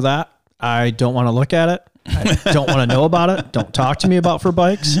bike. After that, I don't want to look at it. I don't want to know about it. Don't talk to me about for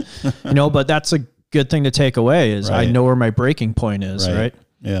bikes, but that's a good thing to take away is I know where my breaking point is. Right.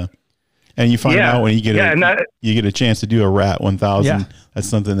 Yeah. And you find out when you get you get a chance to do a RAT 1000. That's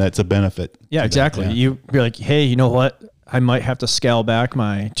something that's a benefit. Yeah, exactly. You be like, hey, you know what? I might have to scale back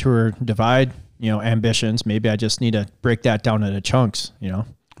my Tour Divide, ambitions. Maybe I just need to break that down into chunks,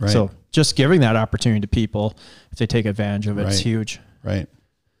 Right. So just giving that opportunity to people, if they take advantage of it, is huge. Right.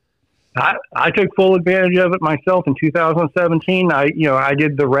 I took full advantage of it myself in 2017. I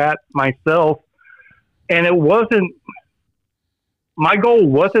did the RAT myself, and it wasn't, my goal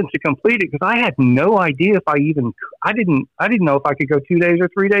wasn't to complete it because I had no idea if I didn't know if I could go 2 days or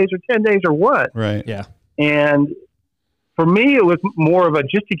 3 days or 10 days or what. Right. Yeah. And for me, it was more of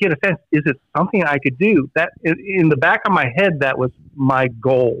just to get a sense, is it something I could do? That in the back of my head, that was my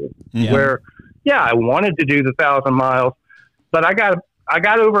goal where, I wanted to do the 1,000 miles, but I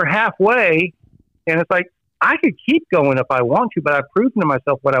got over halfway and it's like, I could keep going if I want to, but I've proven to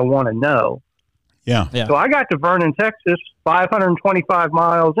myself what I want to know. Yeah. So I got to Vernon, Texas, 525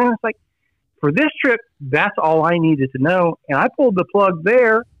 miles. And it's like, for this trip, that's all I needed to know. And I pulled the plug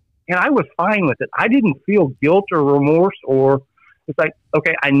there and I was fine with it. I didn't feel guilt or remorse it's like,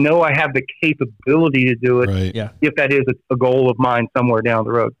 okay, I know I have the capability to do it. Right. Yeah. If that is a goal of mine somewhere down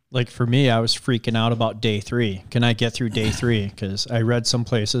the road. Like for me, I was freaking out about day 3. Can I get through day 3? Because I read some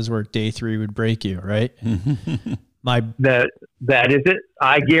places where day 3 would break you, right? That is it.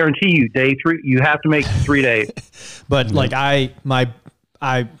 I guarantee you, day 3, you have to make 3 days. But like I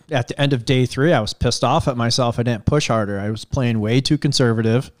at the end of day 3, I was pissed off at myself. I didn't push harder. I was playing way too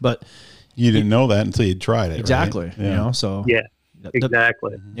conservative, but you didn't know that until you tried it. Exactly. Right? Yeah. So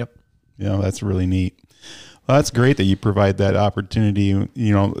exactly. Yep. That's really neat. Well, that's great that you provide that opportunity.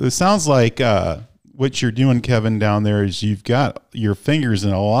 It sounds like what you're doing, Kevin, down there is you've got your fingers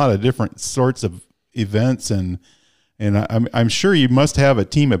in a lot of different sorts of events, and I'm sure you must have a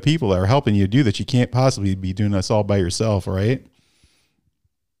team of people that are helping you do that. You can't possibly be doing this all by yourself, right?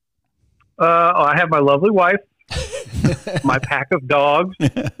 I have my lovely wife, my pack of dogs.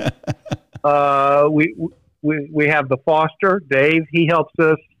 We have the foster, Dave. He helps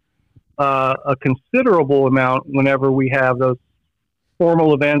us a considerable amount whenever we have those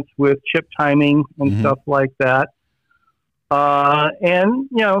formal events with chip timing and stuff like that. And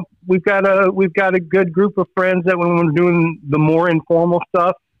we've got a good group of friends that when we're doing the more informal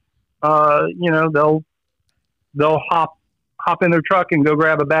stuff, they'll hop in their truck and go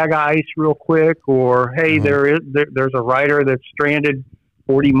grab a bag of ice real quick, or hey, there's a rider that's stranded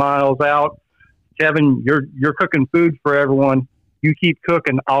 40 miles out. Kevin, you're cooking food for everyone. You keep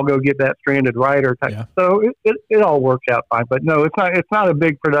cooking. I'll go get that stranded rider. Yeah. So it all works out fine. But no, it's not a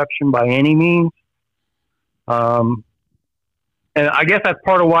big production by any means. And I guess that's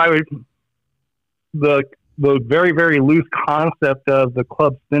part of why the very, very loose concept of the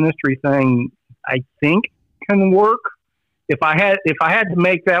club Spinistry thing, I think, can work. If I had to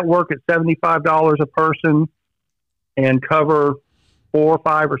make that work at $75 a person and cover 4,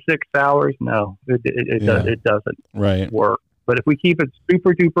 5, or 6 hours, no, it doesn't work. But if we keep it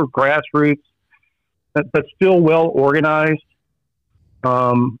super duper grassroots, but still well organized,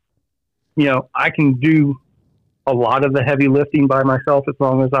 I can do a lot of the heavy lifting by myself as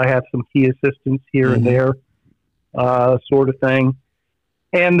long as I have some key assistance here and there, sort of thing.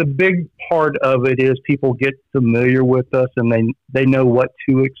 And the big part of it is people get familiar with us and they know what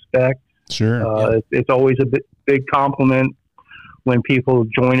to expect. Sure. It's always a big compliment when people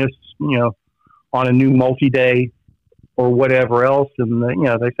join us, on a new multi-day or whatever else. And,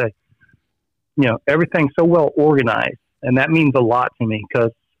 they say, everything's so well organized. And that means a lot to me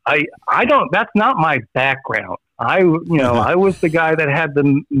because that's not my background. I was the guy that had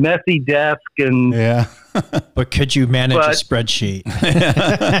the messy desk and but could you manage a spreadsheet?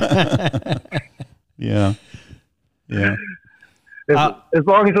 Yeah. As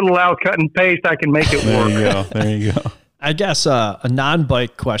long as it allows cut and paste, I can make it work. There you go. I guess a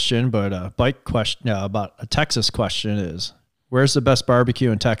non-bike question, but a bike question about a Texas question is, where's the best barbecue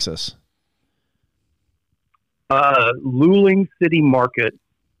in Texas? Luling City Market.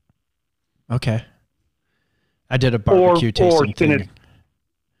 Okay. I did a barbecue tasting thing.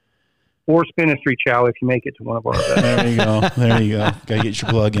 Or Spinistry Chow if you make it to one of our events. There you go. Got to get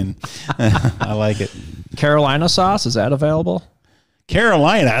your plug in. I like it. Carolina sauce, is that available?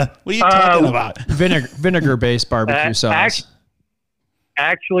 Carolina? What are you talking about? Vinegar-based barbecue sauce.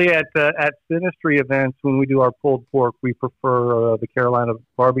 Actually, at Spinistry events, when we do our pulled pork, we prefer the Carolina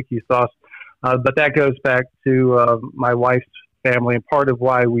barbecue sauce. But that goes back to my wife's family, and part of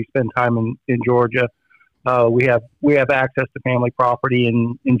why we spend time in Georgia. We have access to family property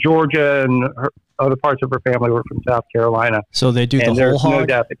in Georgia, and other parts of her family were from South Carolina. So they do the whole hog? No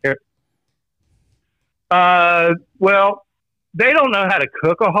doubt that well, they don't know how to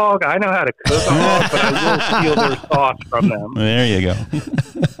cook a hog. I know how to cook a hog, but I will steal their sauce from them. There you go.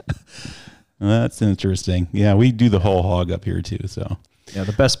 That's interesting. Yeah, we do the whole hog up here too. So yeah,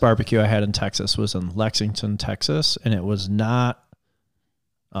 the best barbecue I had in Texas was in Lexington, Texas, and it was not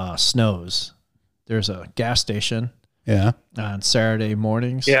Snow's. There's a gas station. Yeah. On Saturday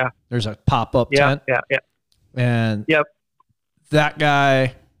mornings. Yeah. There's a pop-up tent. Yeah. And that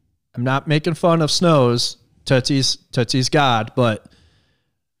guy, I'm not making fun of Snow's, Tootsie's God, but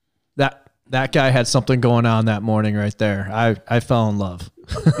that guy had something going on that morning right there. I fell in love.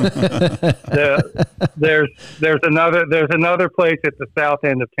 There's another place at the south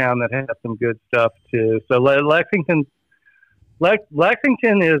end of town that has some good stuff too. So Lexington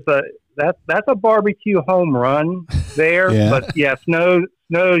is that's a barbecue home run there. Yeah. But yeah, Snow's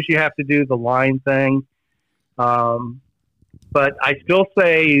you have to do the line thing. But I still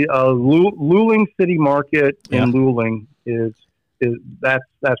say Luling City Market in Luling is that's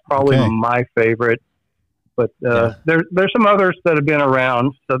probably my favorite. But there's some others that have been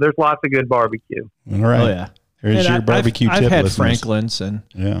around, so there's lots of good barbecue. All right. Oh yeah. Here's your barbecue tip, I've had listeners. Franklin's, and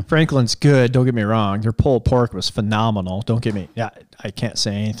Franklin's good. Don't get me wrong. Their pulled pork was phenomenal. I can't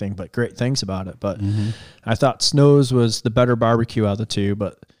say anything but great things about it. But I thought Snow's was the better barbecue out of the two.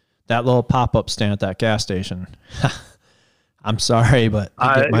 But that little pop-up stand at that gas station, I'm sorry, but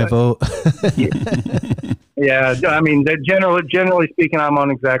I get my vote. Yeah, I mean, generally speaking, I'm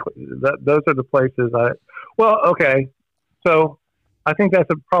on exactly those are the places okay, so I think that's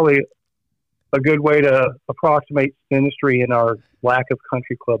probably a good way to approximate Spinistry in our lack of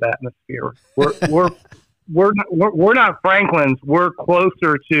country club atmosphere. We're not Franklin's. We're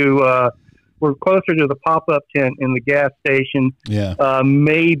closer to the pop-up tent in the gas station. Yeah.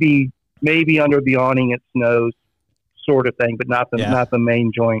 Maybe under the awning at Snow's, sort of thing, but not the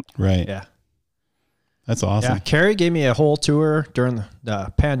main joint. Right. Yeah. That's awesome. Yeah. Carrie gave me a whole tour during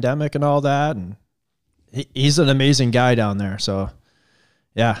the pandemic and all that, and he's an amazing guy down there. So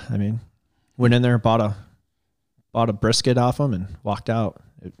yeah, I mean, went in there, bought a brisket off them and walked out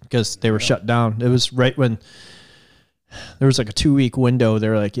because they were shut down. It was right when there was like a 2-week window. They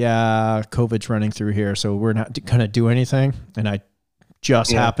were like, yeah, COVID's running through here, so we're not going to do anything. And I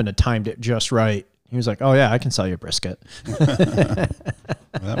just happened to timed it just right. He was like, oh yeah, I can sell you a brisket. Well,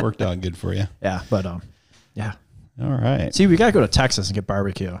 that worked out good for you. Yeah. But, yeah. All right. See, we got to go to Texas and get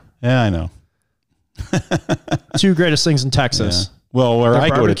barbecue. Yeah, I know. Two greatest things in Texas. Yeah. Well, where I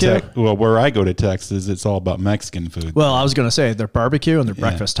go to Texas, it's all about Mexican food. Well, I was going to say their barbecue and their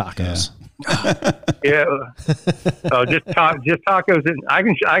breakfast tacos. Yeah. So just tacos. I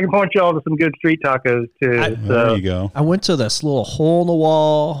can point you all to some good street tacos too. There you go. I went to this little hole in the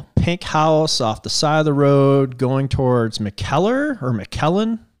wall pink house off the side of the road going towards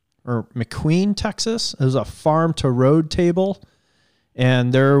McKellen or McQueen, Texas. It was a farm to road table,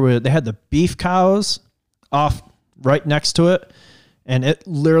 and they had the beef cows off right next to it. And it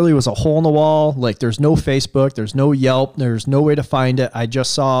literally was a hole in the wall. Like, there's no Facebook, there's no Yelp, there's no way to find it. I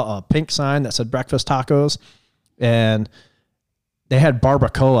just saw a pink sign that said breakfast tacos, and they had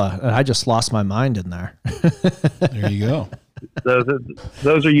barbacoa, and I just lost my mind in there. There you go.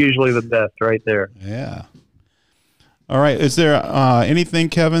 Those are usually the best right there. Yeah. All right. Is there anything,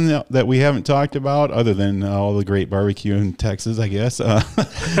 Kevin, that we haven't talked about other than all the great barbecue in Texas, I guess,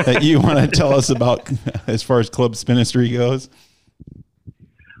 that you want to tell us about as far as Club Spinistry goes?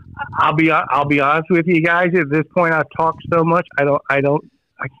 I'll be honest with you guys. At this point, I've talked so much. I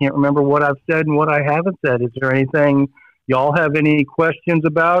can't remember what I've said and what I haven't said. Is there anything y'all have any questions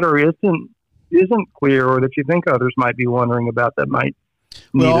about, or isn't clear, or that you think others might be wondering about that might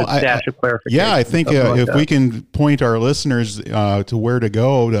need a dash of clarification? Yeah, I think if we can point our listeners to where to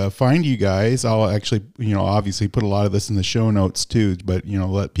go to find you guys, I'll actually, obviously put a lot of this in the show notes too. But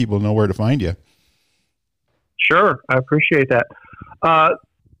let people know where to find you. Sure, I appreciate that.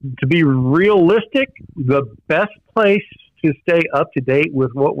 To be realistic, the best place to stay up to date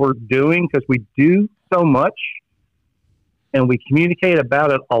with what we're doing, because we do so much and we communicate about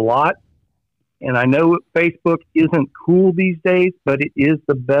it a lot. And I know Facebook isn't cool these days, but it is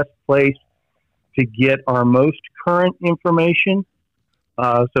the best place to get our most current information.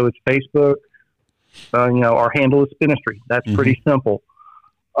 So it's Facebook, Our handle is Spinistry. That's pretty simple.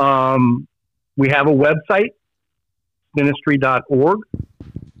 We have a website, spinistry.org,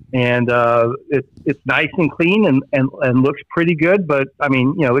 and it's nice and clean and looks pretty good. But I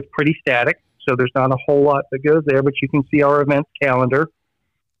mean, it's pretty static, so there's not a whole lot that goes there. But you can see our events calendar,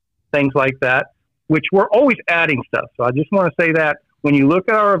 things like that, which we're always adding stuff. So I just want to say that when you look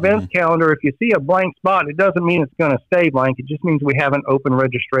at our events calendar, if you see a blank spot, it doesn't mean it's going to stay blank. It just means we haven't opened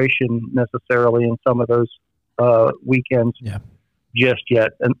registration necessarily in some of those weekends just yet.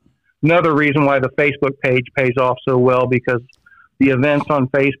 And another reason why the Facebook page pays off so well, because the events on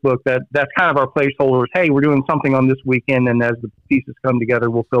Facebook, that's kind of our placeholders. Hey, we're doing something on this weekend, and as the pieces come together,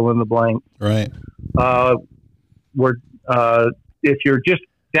 we'll fill in the blank. Right. If you're just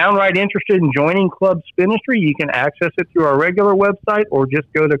downright interested in joining Club Spinistry, you can access it through our regular website, or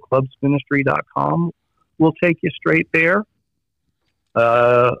just go to clubspinistry.com. We'll take you straight there.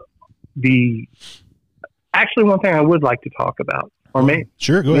 Actually, one thing I would like to talk about, or maybe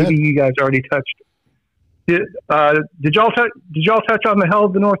ahead. You guys already touched. Did y'all touch on the Hell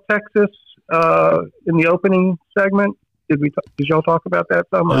of the North Texas in the opening segment? Did y'all talk about that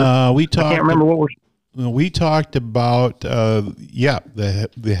some? We talked. I can't remember what we're. We talked about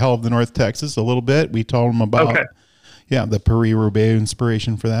the Hell of the North Texas a little bit. We told them about the Paris-Roubaix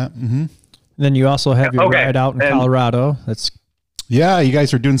inspiration for that. Mm-hmm. Then you also have your ride out in Colorado. You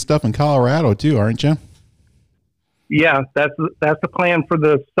guys are doing stuff in Colorado too, aren't you? Yeah, that's the plan for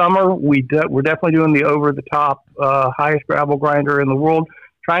the summer. We're definitely doing the over the top highest gravel grinder in the world.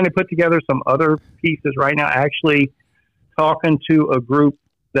 Trying to put together some other pieces right now. Actually, talking to a group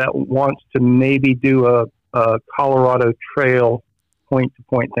that wants to maybe do a Colorado Trail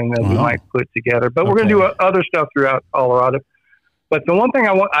point-to-point thing that we might put together. But we're going to do other stuff throughout Colorado. But the one thing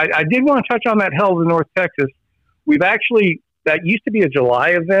I did want to touch on that Hell of the North Texas. That used to be a July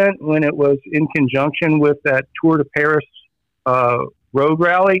event when it was in conjunction with that Tour de Paris road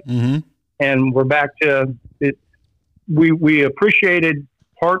rally. Mm-hmm. And we're back to it. We appreciated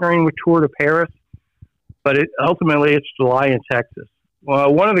partnering with Tour de Paris, but ultimately it's July in Texas.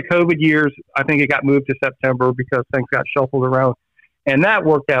 Well, one of the COVID years, I think it got moved to September because things got shuffled around, and that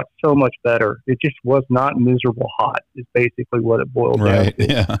worked out so much better. It just was not miserable hot is basically what it boiled down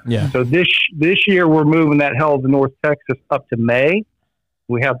to. Yeah. So this year we're moving that Hell of the North Texas up to May.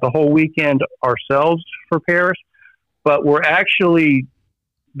 We have the whole weekend ourselves for Paris, but we're actually,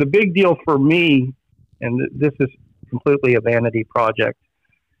 the big deal for me, and this is completely a vanity project,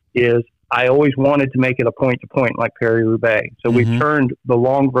 is I always wanted to make it a point-to-point like Paris-Roubaix. So we've turned the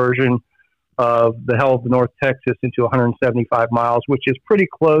long version of the Hell of the North Texas into 175 miles, which is pretty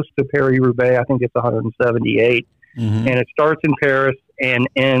close to Paris-Roubaix. I think it's 178. And it starts in Paris and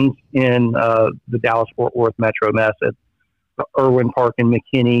ends in the Dallas-Fort Worth Metro Method, Irwin Park and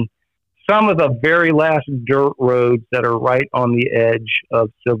McKinney. Some of the very last dirt roads that are right on the edge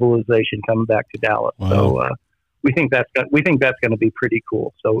of civilization coming back to Dallas. Wow. So we think that's going to be pretty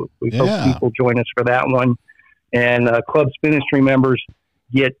cool. So we hope people join us for that one. And Club Spinistry members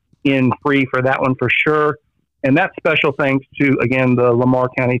get in free for that one for sure. And that's special thanks to, again, the Lamar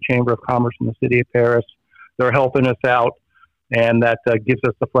County Chamber of Commerce in the city of Paris. They're helping us out, and that gives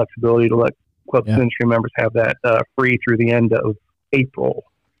us the flexibility to let Club Spinistry members have that free through the end of April.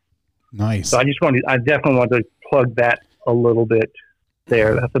 Nice. So I definitely wanted to plug that a little bit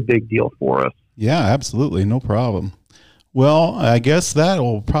there. That's a big deal for us. Yeah, absolutely. No problem. Well, I guess that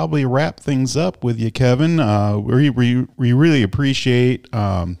will probably wrap things up with you, Kevin. We really appreciate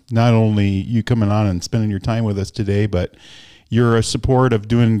not only you coming on and spending your time with us today, but your support of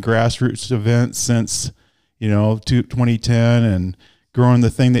doing grassroots events since, 2010 and growing the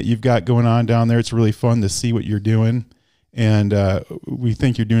thing that you've got going on down there. It's really fun to see what you're doing. And we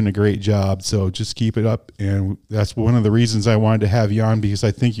think you're doing a great job. So just keep it up. And that's one of the reasons I wanted to have you on, because I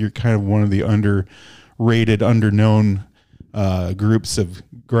think you're kind of one of the underrated, underknown groups of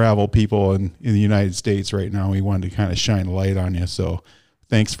gravel people in the United States right now. We wanted to kind of shine a light on you. So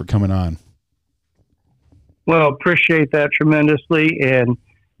thanks for coming on. Well, appreciate that tremendously. And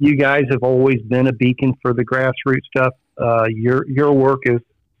you guys have always been a beacon for the grassroots stuff. Your work is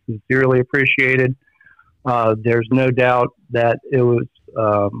sincerely appreciated. There's no doubt that it was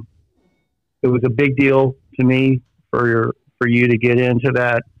a big deal to me for you to get into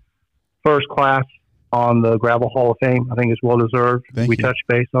that first class on the Gravel Hall of Fame. I think it's well deserved. We touched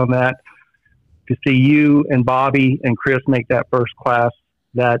base on that. To see you and Bobby and Chris make that first class,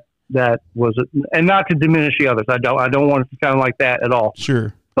 that was, and not to diminish the others. I don't want it to sound like that at all.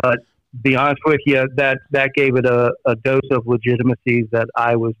 Sure. But be honest with you, that gave it a dose of legitimacy that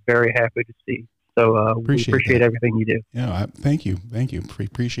I was very happy to see. So we appreciate everything you do. Yeah, thank you.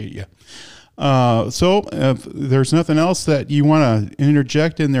 Appreciate you. So if there's nothing else that you want to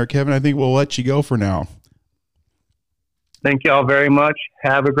interject in there, Kevin, I think we'll let you go for now. Thank you all very much.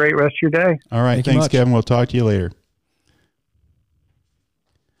 Have a great rest of your day. All right. Thank you Thanks, much. Kevin. We'll talk to you later.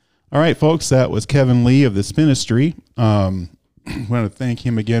 All right, folks, that was Kevin Lee of the Spinistry. I want to thank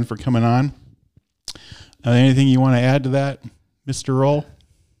him again for coming on. Anything you want to add to that, Mr. Roll?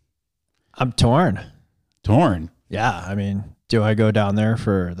 I'm torn. Torn. Yeah, I mean, do I go down there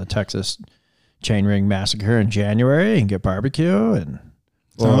for the Texas Chainring Massacre in January and get barbecue?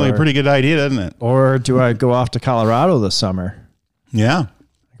 Sounds like a pretty good idea, doesn't it? Or do I go off to Colorado this summer? Yeah.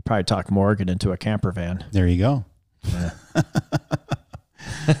 I could probably talk Morgan into a camper van. There you go.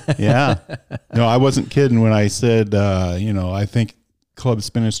 Yeah. No, I wasn't kidding when I said, I think Club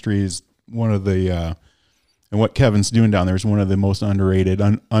Spinistry is one of the, and what Kevin's doing down there is one of the most underrated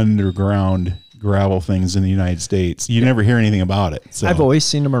underground gravel things in the United States. You never hear anything about it. So I've always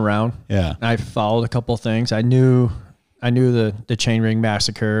seen them around. Yeah. I followed a couple things. I knew the Chainring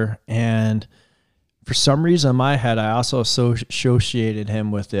Massacre, and for some reason in my head, I also associated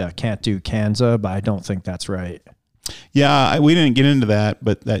him with the Can't Do Kanza, but I don't think that's right. Yeah, we didn't get into that,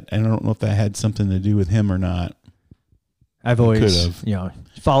 but I don't know if that had something to do with him or not. I've always,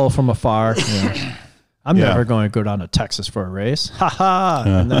 follow from afar. I'm never going to go down to Texas for a race. Ha ha.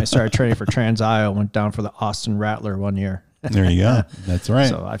 And then I started training for Trans Iowa, went down for the Austin Rattler one year. There you go. That's right.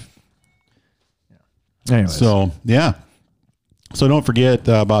 So anyways. So, yeah. So don't forget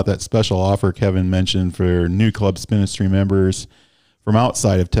about that special offer Kevin mentioned for new Club Spinistry members from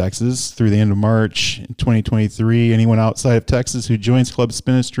outside of Texas through the end of March 2023. Anyone outside of Texas who joins Club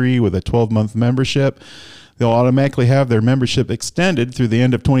Spinistry with a 12-month membership, they'll automatically have their membership extended through the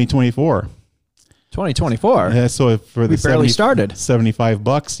end of 2024. 2024? Yeah, so if for the barely started.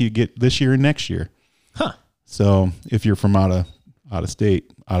 $75 you get this year and next year. Huh. So if you're from out of state,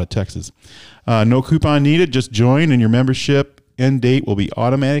 out of Texas. No coupon needed, just join and your membership end date will be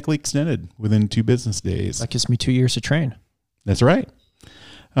automatically extended within 2 business days. That gives me 2 years to train. That's right.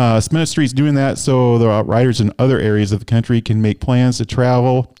 Spinistry is doing that so the riders in other areas of the country can make plans to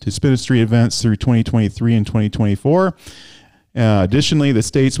travel to Spinistry events through 2023 and 2024. Additionally, the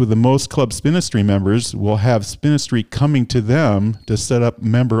states with the most Club Spinistry members will have Spinistry coming to them to set up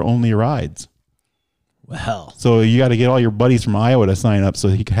member-only rides. Well. So you got to get all your buddies from Iowa to sign up, so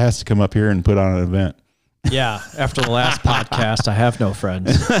he has to come up here and put on an event. Yeah, after the last podcast, I have no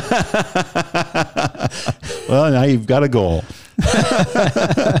friends. Well, now you've got a goal.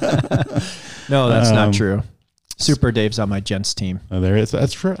 No, that's not true. Super Dave's on my gents team. Oh, there is.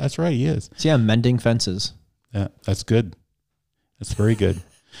 That's right. He is. See, I'm mending fences. Yeah, that's good. That's very good.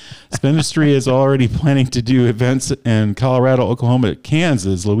 Spinistry is already planning to do events in Colorado, Oklahoma,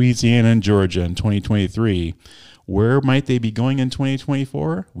 Kansas, Louisiana, and Georgia in 2023. Where might they be going in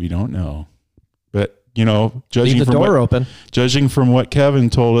 2024? We don't know. But judging Leave the door open. Judging from what Kevin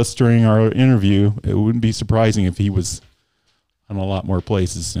told us during our interview, it wouldn't be surprising if he was on a lot more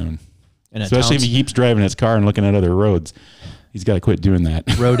places soon. Especially if he keeps driving his car and looking at other roads. He's got to quit doing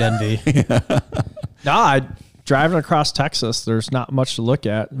that. Road envy. No, driving across Texas, there's not much to look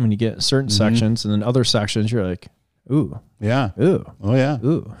at when you get certain sections, and then other sections, you're like, ooh. Yeah. Ooh. Oh, yeah.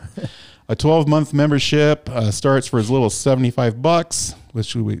 Ooh. A 12-month membership starts for as little as $75,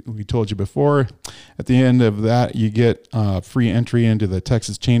 which we told you before. At the end of that, you get free entry into the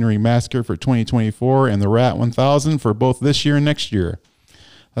Texas Chainring Massacre for 2024 and the Rat 1000 for both this year and next year.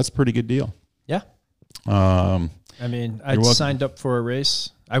 That's a pretty good deal. Yeah. I I signed up for a race.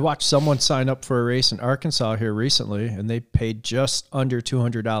 I watched someone sign up for a race in Arkansas here recently, and they paid just under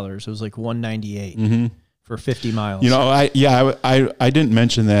 $200. It was like $198 for 50 miles. I didn't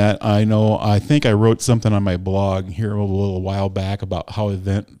mention that. I think I wrote something on my blog here a little while back about how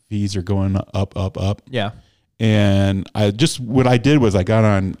event fees are going up. Yeah. And what I did was I got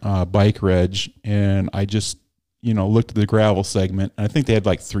on Bike Reg and I just, looked at the gravel segment. And I think they had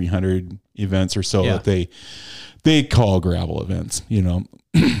like 300 events or so that they call gravel events.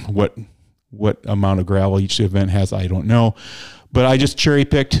 What amount of gravel each event has, I don't know. But I just cherry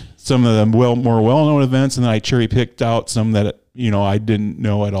picked some of the more well-known events, and then I cherry picked out some that I didn't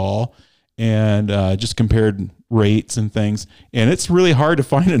know at all, and just compared rates and things. And it's really hard to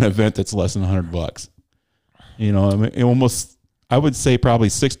find an event that's less than $100. I would say probably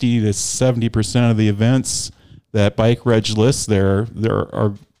 60 to 70% of the events that Bike Reg lists there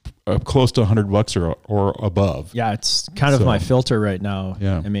are close to $100 or above. Yeah, it's kind of my filter right now.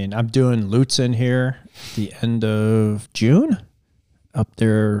 Yeah. I'm doing Lutzen here at the end of June up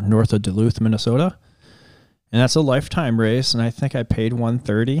there north of Duluth, Minnesota. And that's a lifetime race, and I think I paid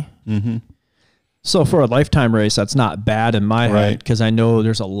 $130. So for a lifetime race, that's not bad in my Right. head, because I know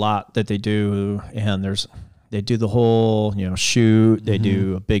there's a lot that they do, and they do the whole, shoot, they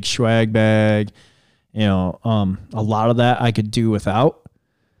do a big swag bag, a lot of that I could do without,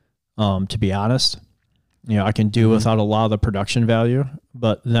 to be honest. I can do without a lot of the production value,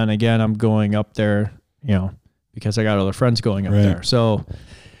 but then again, I'm going up there, because I got other friends going up there. So,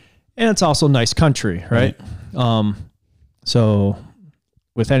 and it's also nice country, right? So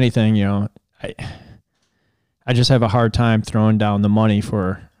with anything, I just have a hard time throwing down the money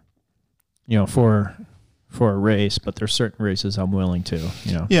for a race, but there's certain races I'm willing to,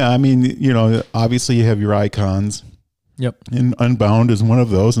 Yeah. I mean, obviously you have your icons. Yep. And Unbound is one of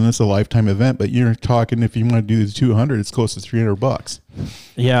those, and it's a lifetime event, but you're talking, if you want to do the 200, it's close to $300.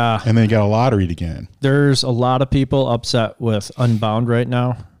 Yeah. And then you got a lottery to get in. There's a lot of people upset with Unbound right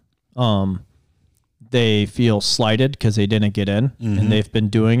now. They feel slighted because they didn't get in, and they've been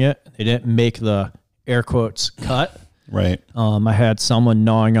doing it. They didn't make the air quotes cut. Right. I had someone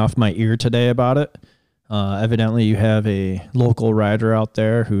gnawing off my ear today about it. Evidently you have a local rider out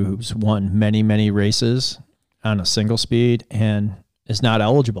there who's won many, many races on a single speed and is not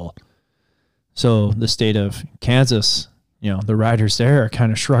eligible. So the state of Kansas, the riders there are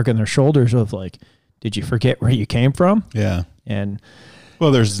kind of shrugging their shoulders of like, did you forget where you came from? Yeah. And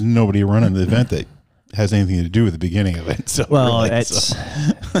well, there's nobody running the event that has anything to do with the beginning of it. So well, really, it's,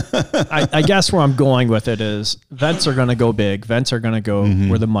 I guess where I'm going with it is events are going to go big. Events are going to go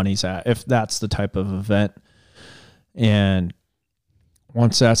where the money's at, if that's the type of event. And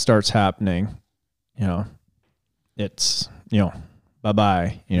once that starts happening, it's,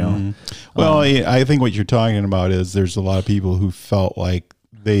 bye-bye, Well, I think what you're talking about is there's a lot of people who felt like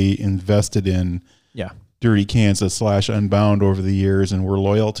they invested in Dirty Kansas / Unbound over the years and were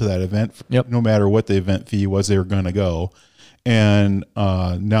loyal to that event. No matter what the event fee was, they were going to go. And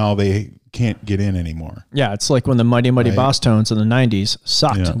now they can't get in anymore. Yeah, it's like when the Mighty Boss Tones in the 90s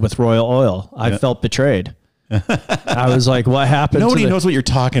sucked with Royal Oil. I felt betrayed. I was like, what happened? Nobody knows what you're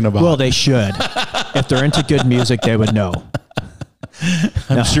talking about. Well, they should. If they're into good music, they would know.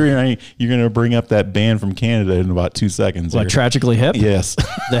 I'm sure you're going to bring up that band from Canada in about 2 seconds. What, Tragically Hip? Yes.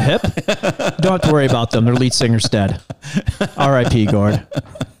 The Hip? Don't have to worry about them. Their lead singer's dead. R.I.P. Gord.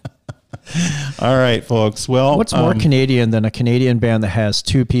 All right, folks. Well, what's more Canadian than a Canadian band that has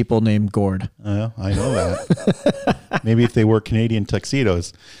two people named Gord? I know that. Maybe if they wore Canadian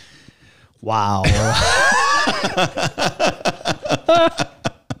tuxedos. Wow.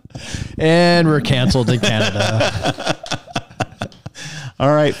 And we're canceled in Canada.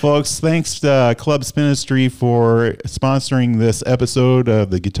 All right, folks. Thanks to Club Spinistry for sponsoring this episode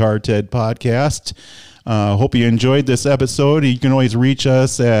of the Guitar Ted podcast. Hope you enjoyed this episode. You can always reach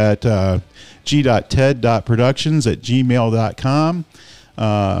us at g.ted.productions@gmail.com.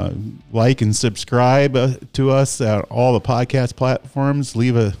 Like and subscribe to us at all the podcast platforms.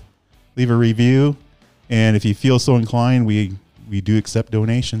 Leave a review, and if you feel so inclined, we do accept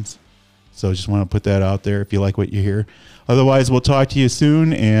donations. So just want to put that out there if you like what you hear. Otherwise, we'll talk to you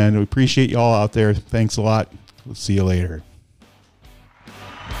soon, and we appreciate you all out there. Thanks a lot. We'll see you later.